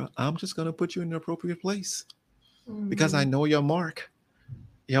marker, I'm just going to put you in the appropriate place because I Mhm. know your mark.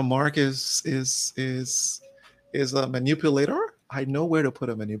 Your mark is a manipulator. I know where to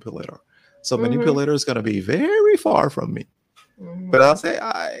put a manipulator. So Mhm. manipulator is going to be very far from me. But I'll Mhm. say,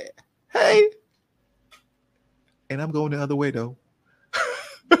 hey, and I'm going the other way though.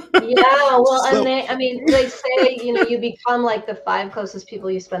 Yeah, well, and So, I mean, they say, you become like the five closest people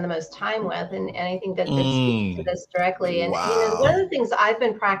you spend the most time with, and I think that this speaks to mm, this directly. And one of wow. the things I've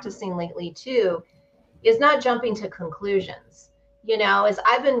been practicing lately too is not jumping to conclusions. Is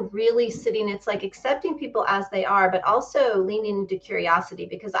I've been really sitting, it's like accepting people as they are, but also leaning into curiosity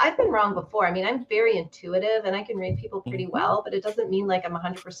because I've been wrong before. I mean, I'm very intuitive and I can read people pretty Mhm. well, but it doesn't mean like I'm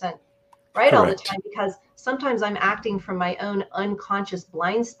 100% right all the Correct. time because sometimes I'm acting from my own unconscious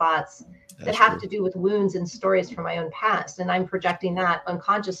blind spots that That's have true. to do with wounds and stories from my own past. And I'm projecting that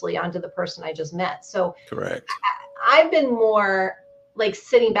unconsciously onto the person I just met. So Correct. I've been more like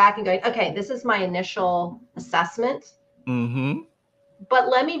sitting back and going, okay, this is my initial assessment, Mm-hmm. but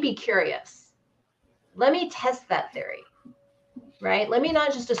let me be curious. Let me test that theory, right? Let me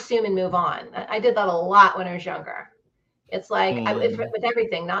not just assume and move on. I did that a lot when I was younger. It's like Mm. with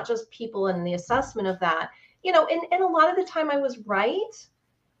everything, not just people and the assessment of that, and a lot of the time I was right.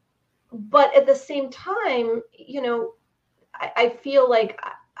 But at the same time, I feel like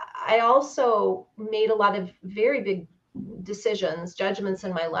I also made a lot of very big decisions, judgments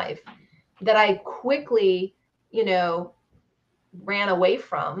in my life that I quickly, you know, ran away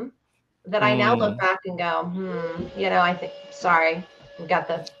from that I now look Mm. back and go, I think, sorry, we got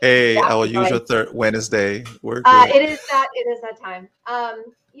the Hey, our gappy usual line. third Wednesday. We're good. It is that time.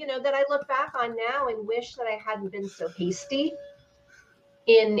 That I look back on now and wish that I hadn't been so hasty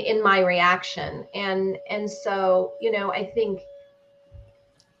in my reaction. And so, I think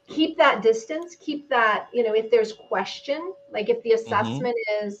keep that distance, keep that, if there's question, like if the Mm-hmm. assessment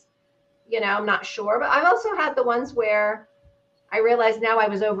is, I'm not sure, but I've also had the ones where I realized now I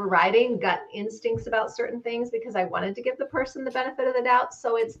was overriding gut instincts about certain things because I wanted to give the person the benefit of the doubt.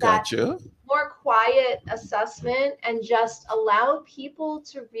 So it's that Gotcha. more quiet assessment and just allow people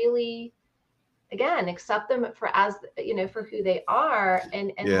to really, again, accept them for who they are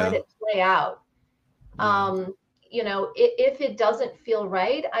and let Yeah. it play out. Yeah. If it doesn't feel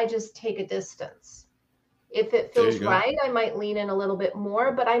right, I just take a distance. If it There you feels go. right, I might lean in a little bit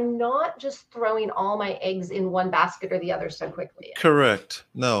more, but I'm not just throwing all my eggs in one basket or the other so quickly. Correct.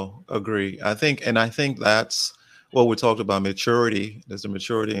 No, agree. I think that's what we talked about maturity. There's a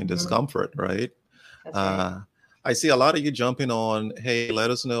maturity and Mhm. discomfort, right? That's right. Uh, I see a lot of you jumping on, hey, let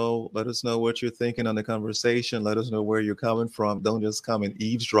us know what you're thinking on the conversation. Let us know where you're coming from. Don't just come and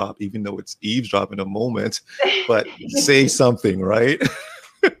eavesdrop, even though it's eavesdrop in a moment, but say something, right?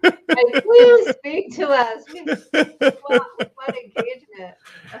 Right, please speak to us. We want engagement.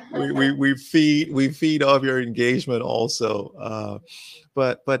 we feed off your engagement also.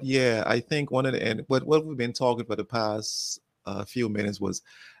 But yeah, I think one of the and what we've been talking for the past few minutes was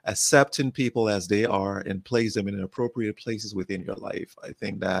accepting people as they are and place them in appropriate places within your life. I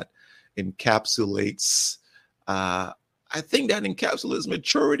think that encapsulates. Uh, I think that encapsulates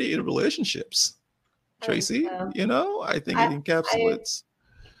maturity in relationships. I think Tracy, so. I think it I I encapsulates.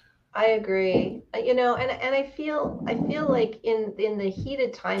 I agree. And I feel like in the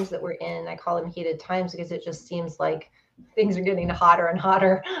heated times that we're in, I call them heated times because it just seems like things are getting hotter and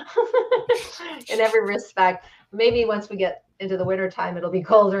hotter in every respect. Maybe once we get into the winter time, it'll be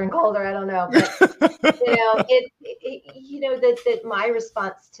colder and colder. I don't know, but that my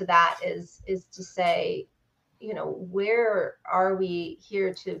response to that is to say, where are we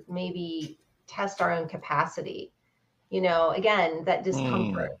here to maybe test our own capacity? Again, that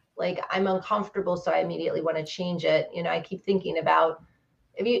discomfort. Mm, Like I'm uncomfortable, so I immediately want to change it. I keep thinking about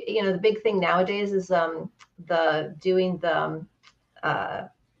if the big thing nowadays is the doing the uh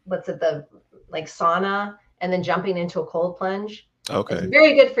what's it the like sauna and then jumping into a cold plunge. It's okay.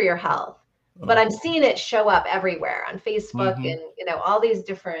 very good for your health. But Oh. I'm seeing it show up everywhere on Facebook Mm-hmm. and all these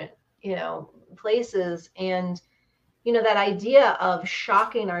different, places. And that idea of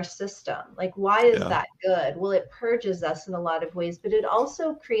shocking our system. Like, why is Yeah. that good? Well, it purges us in a lot of ways, but it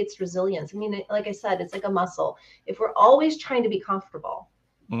also creates resilience. I mean, like I said, it's like a muscle. If we're always trying to be comfortable,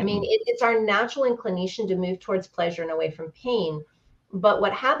 I mean, Mm-mm. it's our natural inclination to move towards pleasure and away from pain. But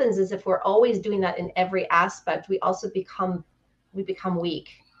what happens is if we're always doing that in every aspect, we become weak,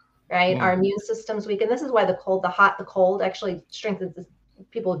 right? Our Mm. immune system's weak. And this is why the cold, the hot, the cold actually strengthens this.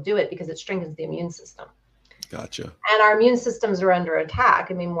 People do it because it strengthens the immune system. Gotcha. And our immune systems are under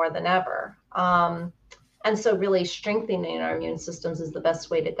attack. I mean, more than ever. And so really strengthening our immune systems is the best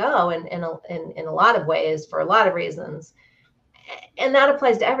way to go. And in a lot of ways, for a lot of reasons. And that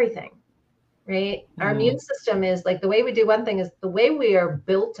applies to everything, right? Our Mm. immune system is like, the way we do one thing is the way we are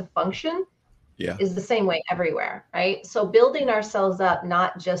built to function Yeah. is the same way everywhere, right? So building ourselves up,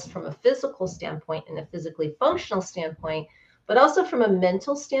 not just from a physical standpoint and a physically functional standpoint, but also from a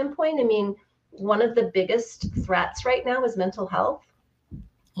mental standpoint. I mean, one of the biggest threats right now is mental health,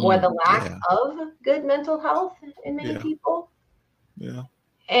 or Mm. the lack Yeah. of good mental health in many Yeah. people. Yeah.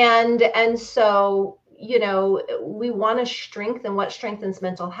 And so, we want to strengthen what strengthens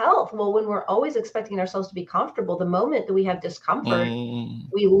mental health. Well, when we're always expecting ourselves to be comfortable, the moment that we have discomfort, Mm.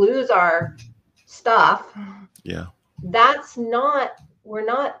 we lose our stuff. Yeah. We're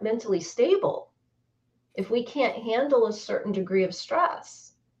not mentally stable if we can't handle a certain degree of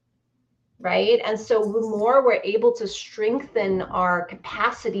stress, right? And so the more we're able to strengthen our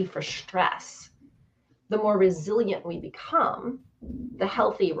capacity for stress, the more resilient we become, the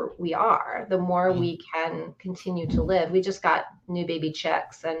healthier we are, the more Mm. we can continue to live. We just got new baby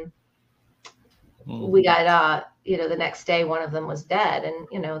chicks, and Mm. we got the next day one of them was dead,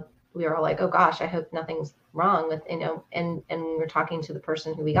 and we were all like, oh gosh, I hope nothing's wrong with, and we were talking to the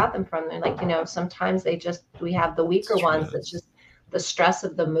person who we got them from. They're like, sometimes we have the weaker ones that's Stress. just the stress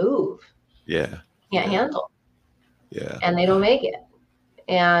of the move Yeah. can't Yeah. handle, Yeah. and they don't make it.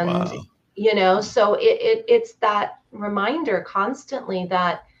 And Wow. so it's that reminder constantly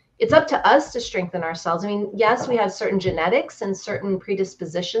that it's up to us to strengthen ourselves. I mean, yes, we have certain genetics and certain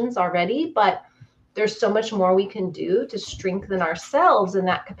predispositions already, but there's so much more we can do to strengthen ourselves in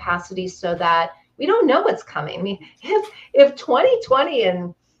that capacity, so that we don't know what's coming. I mean, if 2020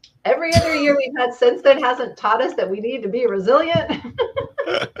 and every other year we've had since then hasn't taught us that we need to be resilient,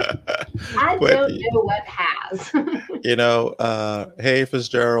 I But don't know what has. hey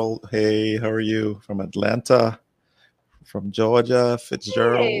Fitzgerald, hey, how are you? From Atlanta, from Georgia,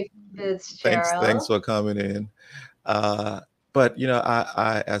 Fitzgerald. Hey, Thanks Fitzgerald. for coming in. Uh, but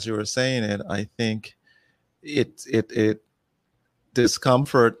as you were saying it, I think it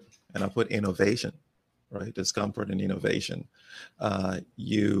discomfort, and I put innovation, right? Discomfort and innovation.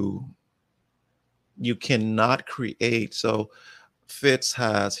 You cannot create. So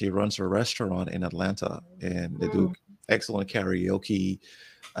he runs a restaurant in Atlanta, and they do Mm, excellent karaoke,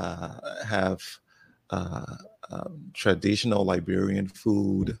 have uh, traditional Liberian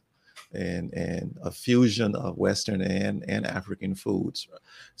food, and a fusion of Western and African foods.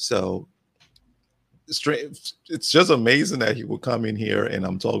 So it's just amazing that he would come in here, and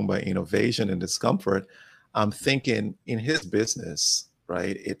I'm talking about innovation and discomfort. I'm thinking in his business,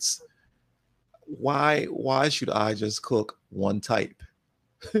 right? It's why should I just cook one type?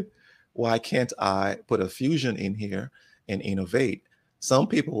 Why can't I put a fusion in here and innovate? Some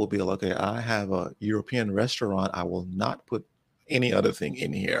people will be like, okay, I have a European restaurant. I will not put any other thing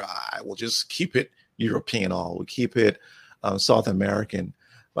in here. I will just keep it European, or will keep it South American.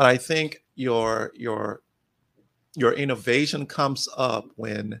 But I think your innovation comes up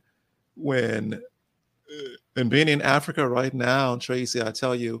when and being in Africa right now, Tracy, I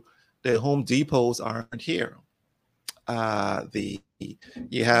tell you, the Home Depots aren't here. The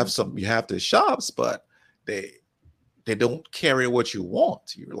you have the shops, but they they don't carry what you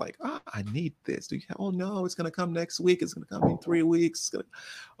want. You're like, I need this. Oh no, it's gonna come next week. It's gonna come in 3 weeks.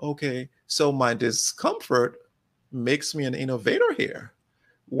 Okay. So my discomfort makes me an innovator here.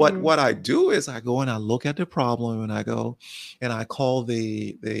 What I do is I go and I look at the problem, and I go and I call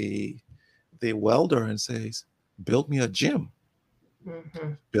the welder and says, build me a gym.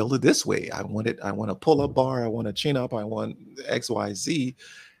 mm-hmm. Build it this way. I want a pull-up bar, I want a chin up, I want XYZ.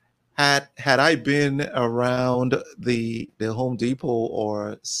 Had I been around the Home Depot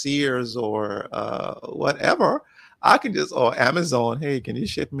or Sears or whatever, I can just, or Amazon, hey, can you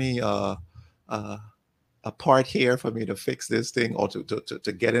ship me uh, a part here for me to fix this thing, or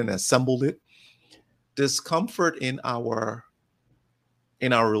to get in and assemble it. Discomfort in our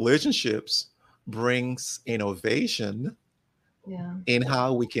relationships brings innovation Yeah. in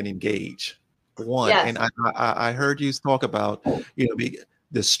how we can engage. One, and Yes. I heard you talk about,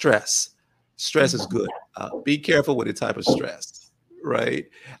 the stress. Stress is Mhm. good. Be careful with the type of stress, right?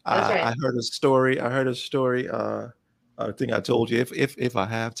 That's I right. heard a story. I heard a story. I think I told you. If I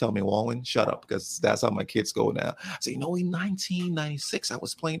have, tell me, Wallen, shut up, because that's how my kids go now. I say, in 1996, I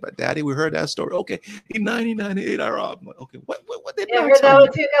was playing, but Daddy, we heard that story. Okay, in 1998, I robbed. I'm like, okay, what didn't Yeah, I've I heard tell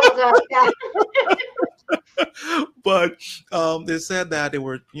that you? one too a couple times. Yeah. But they said that they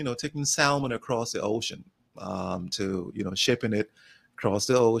were, taking salmon across the ocean, to, shipping it across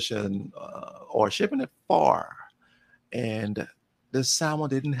the ocean, or shipping it far, and the salmon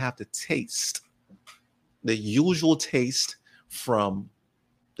didn't have the taste, the usual taste from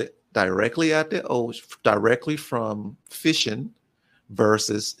directly at the ocean, directly from fishing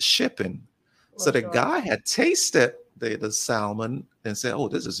versus shipping. So Well, the sure. guy had tasted the salmon and said, "Oh,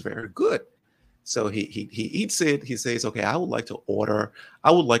 this is very good." So he eats it. He says, "Okay, I would like to order.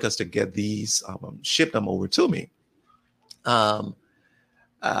 I would like us to get these, ship them over to me." Um,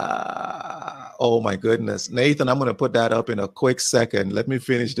 oh my goodness, Nathan, I'm going to put that up in a quick second. Let me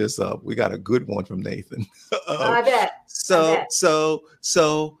finish this up. We got a good one from Nathan. um, I bet. I so bet. so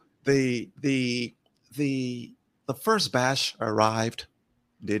so the the first batch arrived,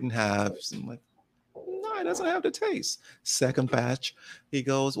 didn't have. I'm like, no, it doesn't have the taste. Second batch, he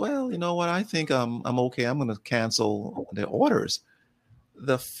goes, well, you know what? I think I'm okay. I'm going to cancel the orders.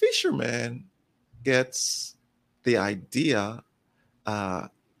 The fisherman gets the idea. Uh,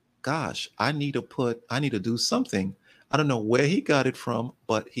 Gosh, I need to do something. I don't know where he got it from,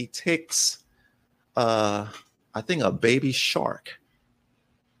 but he takes, uh, I think, a baby shark.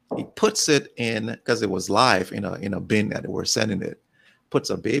 He puts it in, because it was live, in a bin that they were sending it. Puts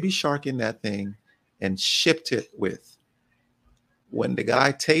a baby shark in that thing and shipped it with. When the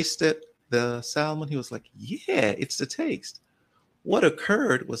guy tasted the salmon, he was like, "Yeah, it's the taste." What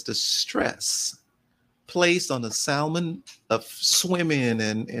occurred was the stress placed on the salmon of swimming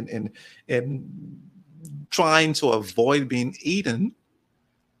and trying to avoid being eaten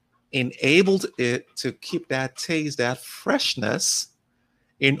enabled it to keep that taste, that freshness,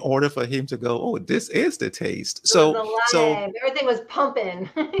 in order for him to go, "Oh, this is the taste." It was So alive. Everything was pumping.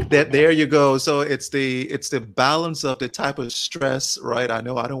 that, there you go. So it's the balance of the type of stress, right? I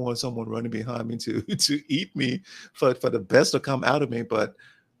know I don't want someone running behind me to to eat me, for the best to come out of me. But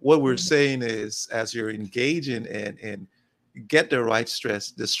what we're Mhm. saying is, as you're engaging and get the right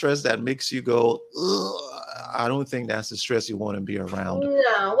stress, the stress that makes you go, "Ugh," I don't think that's the stress you want to be around.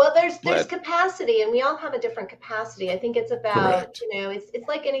 No, well, there's But capacity, and we all have a different capacity. I think it's about, correct. it's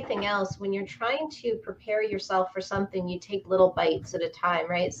like anything else. When you're trying to prepare yourself for something, you take little bites at a time,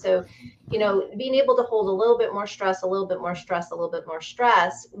 right? So, being able to hold a little bit more stress, a little bit more stress, a little bit more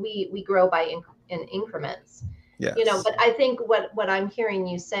stress, we grow by in increments. Yes. But I think what I'm hearing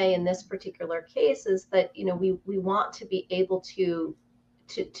you say in this particular case is that, we want to be able to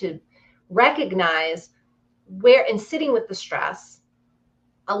recognize where, and sitting with the stress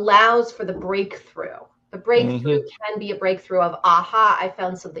allows for the breakthrough. The breakthrough Hmm. can be a breakthrough of, aha, I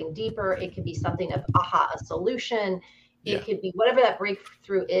found something deeper. It could be something of, aha, a solution. It Yeah. could be whatever that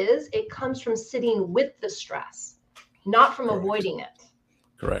breakthrough is. It comes from sitting with the stress, not from Correct. avoiding it.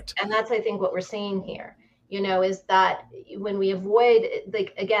 Correct. And that's, I think, what we're seeing here, is that when we avoid,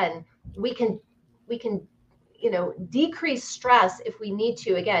 like, again, we can decrease stress if we need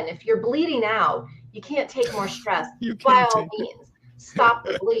to. Again, if you're bleeding out, you can't take more stress. You By can't all take it. means, stop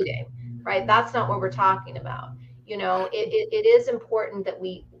the bleeding, right? That's not what we're talking about. It is important that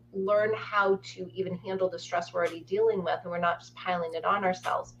we learn how to even handle the stress we're already dealing with, and we're not just piling it on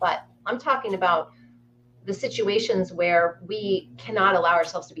ourselves. But I'm talking about the situations where we cannot allow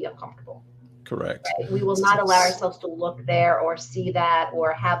ourselves to be uncomfortable. Correct. Right? We will not allow ourselves to look there or see that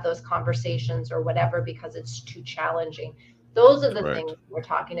or have those conversations or whatever, because it's too challenging. Those are the Correct. things we're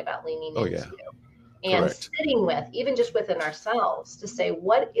talking about leaning Oh into yeah. and Correct. sitting with, even just within ourselves, to say,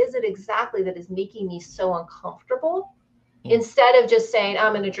 what is it exactly that is making me so uncomfortable? Mm. Instead of just saying,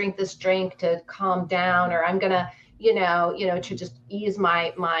 I'm going to drink this drink to calm down, or I'm going to, to just ease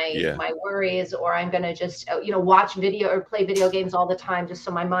Yeah. my worries, or I'm going to just, watch video or play video games all the time, just so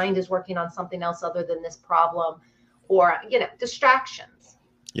my mind is working on something else other than this problem, or, distractions.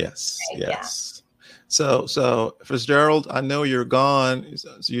 Yes. Right? Yeah. Yes. So Fitzgerald, I know you're gone.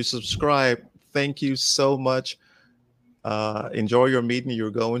 You subscribe. Thank you so much. Enjoy your meeting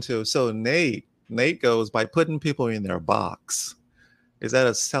you're going to. So Nate goes, by putting people in their box. Is that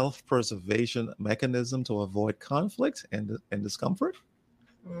a self-preservation mechanism to avoid conflict and discomfort?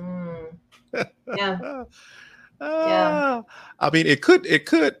 Mm, yeah. Yeah. Ah, I mean, it could.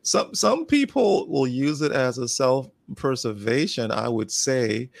 Some people will use it as a self-preservation, I would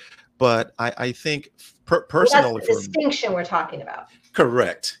say, but I think Well, that's personally the for me, distinction we're talking about.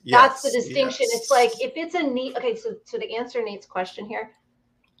 Correct. That's the Yes. distinction. It's like Yes. if it's a Nate, okay, so to answer Nate's question here,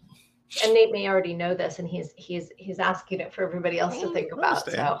 and Nate may already know this, and he's asking it for everybody else to think I about.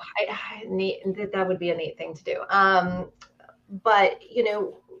 understand. So Nate, that would be a Nate thing to do. But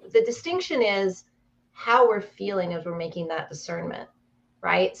the distinction is how we're feeling as we're making that discernment,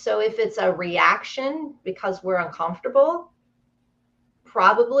 right? So if it's a reaction because we're uncomfortable,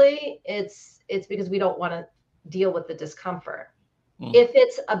 probably it's because we don't want to deal with the discomfort. Mm. If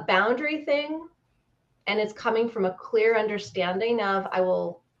it's a boundary thing and it's coming from a clear understanding of I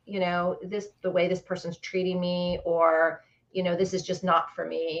will, the way this person's treating me, or this is just not for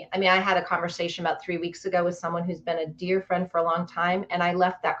me. I mean, I had a conversation about 3 weeks ago with someone who's been a dear friend for a long time, and I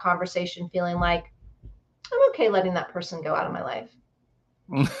left that conversation feeling like I'm okay letting that person go out of my life.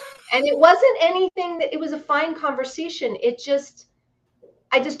 And it wasn't anything that it was a fine conversation.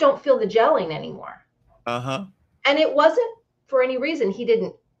 I just don't feel the gelling anymore. Uh-huh. And it wasn't for any reason. He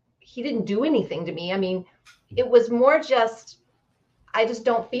didn't do anything to me. I mean, it was more just I just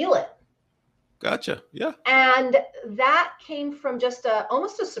don't feel it. Gotcha. Yeah. And that came from just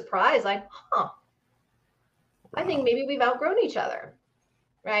almost a surprise, like, I think Wow. maybe we've outgrown each other,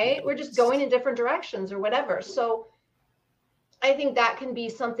 right? We're just going in different directions or whatever. So I think that can be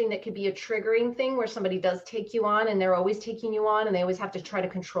something that could be a triggering thing where somebody does take you on and they're always taking you on and they always have to try to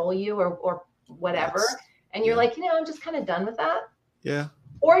control you or whatever. Yes. And you're like, I'm just kind of done with that. Yeah.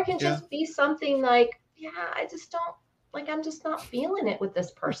 Or it can Yeah. just be something like, I just don't, like, I'm just not feeling it with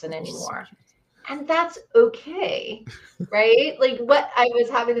this person anymore. And that's okay, right? Like what I was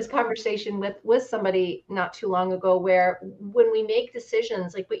having this conversation with somebody not too long ago where when we make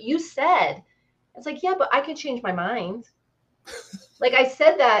decisions, like what you said, it's like, yeah, but I can change my mind. Like I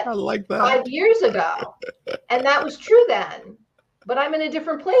said that I like 5 that. years ago, and that was true then. But I'm in a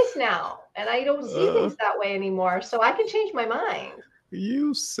different place now, and I don't see things that way anymore. So I can change my mind.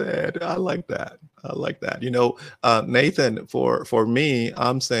 You said, I like that. I like that. Nathan, for me,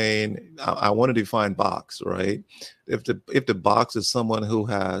 I'm saying I want to define box, right? If the box is someone who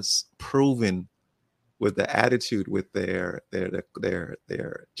has proven with the attitude, with their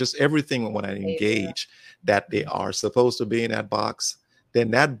just everything when I engage that they are supposed to be in that box,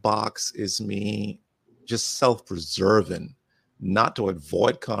 then that box is me just self-preserving, not to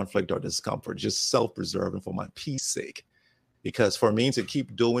avoid conflict or discomfort, just self-preserving for my peace sake. Because for me to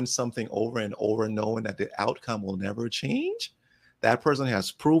keep doing something over and over, knowing that the outcome will never change, that person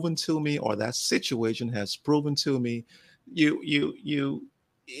has proven to me, or that situation has proven to me, you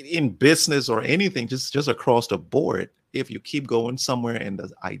in business or anything, just across the board, if you keep going somewhere and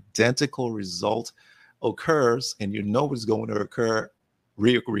the identical result occurs, and it's going to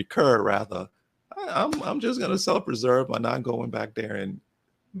recur rather, I'm just going to self-preserve by not going back there and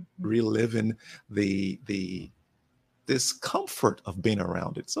reliving the discomfort of being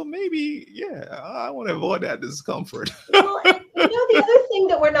around it. So maybe, yeah, I want to avoid that discomfort. Well, and the other thing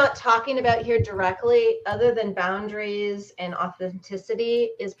that we're not talking about here directly, other than boundaries and authenticity,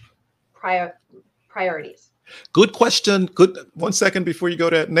 is priorities. Good question. Good. 1 second before you go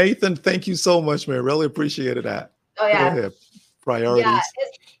there, Nathan. Thank you so much, man. Really appreciated that. Oh Go yeah, ahead. yeah, Priorities.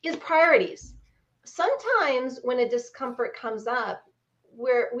 is priorities. Sometimes when a discomfort comes up,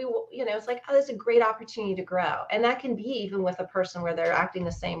 where we will, it's like, oh, there's a great opportunity to grow. And that can be even with a person where they're acting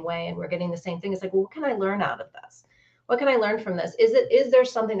the same way and we're getting the same thing. It's like, well, what can I learn out of this? What can I learn from this? Is there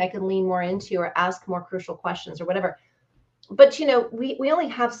something I can lean more into or ask more crucial questions or whatever? But we only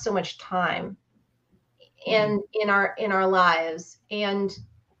have so much time and in our lives. And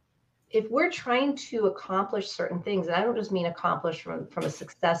if we're trying to accomplish certain things, and I don't just mean accomplish from a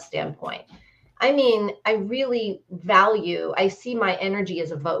success standpoint, I mean, I really I see my energy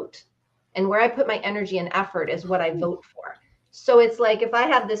as a vote, and where I put my energy and effort is what I vote for. So it's like, if I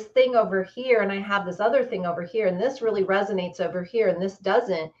have this thing over here and I have this other thing over here, and this really resonates over here and this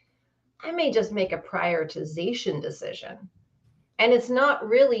doesn't, I may just make a prioritization decision. And it's not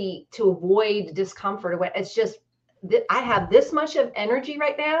really to avoid discomfort or what, it's just that I have this much of energy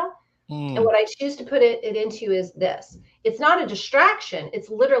right now. And what I choose to put it into is this. It's not a distraction. It's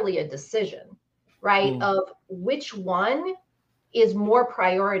literally a decision, right? Of which one is more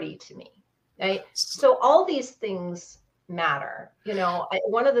priority to me, right? So all these things matter.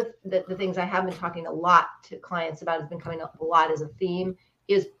 One of the things I have been talking a lot to clients about, has been coming up a lot as a theme,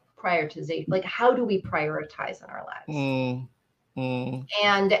 is prioritization. Like, how do we prioritize in our lives?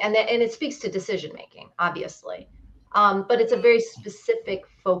 And it speaks to decision making, obviously. But it's a very specific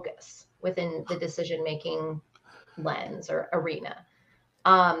focus within the decision-making lens or arena.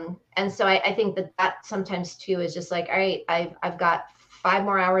 And so I think that sometimes too is just like, all right, I've got 5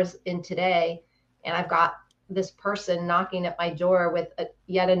 more hours in today, and I've got this person knocking at my door with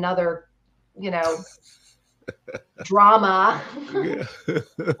yet another, drama, Yeah.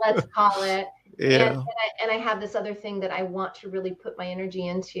 let's call it. Yeah. And I have this other thing that I want to really put my energy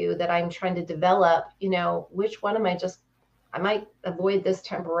into, that I'm trying to develop, which one I might avoid this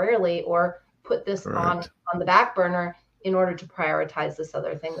temporarily, or put this Right. on the back burner in order to prioritize this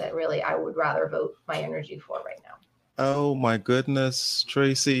other thing that really I would rather vote my energy for right now. Oh my goodness,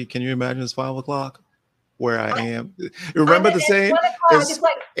 Tracy, can you imagine it's 5 o'clock where I am? I'm Remember at the saying? 1 o'clock. It's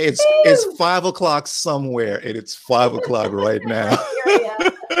like, It's 5 o'clock somewhere, and it's 5 o'clock right now.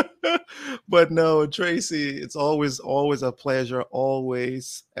 But no, Tracy, it's always a pleasure.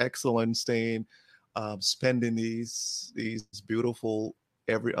 Always excellent staying, spending these beautiful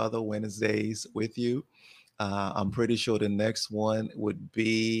every other Wednesdays with you. I'm pretty sure the next one would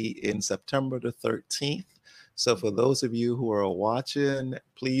be in September the 13th. So for those of you who are watching,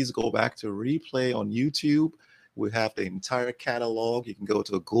 please go back to replay on YouTube. We have the entire catalog. You can go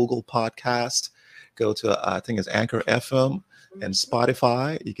to Google Podcast, go to I think it's Anchor FM and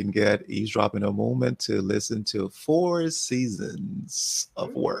Spotify. You can get Eavesdrop in a Moment to listen to 4 seasons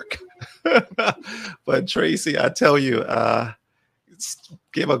of work. But Tracy, I tell you,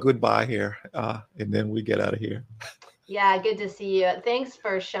 give a goodbye here, and then we get out of here. Yeah, good to see you. Thanks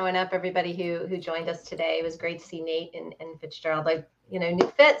for showing up, everybody who joined us today. It was great to see Nate and Fitzgerald.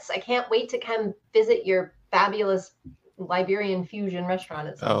 New Fitz, I can't wait to come visit your fabulous Liberian fusion restaurant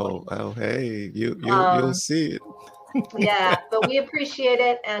at some point. Oh, hey, you'll see it. Yeah, but we appreciate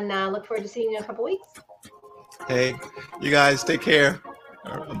it, and look forward to seeing you in a couple weeks. Hey, you guys take care.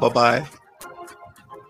 Bye-bye.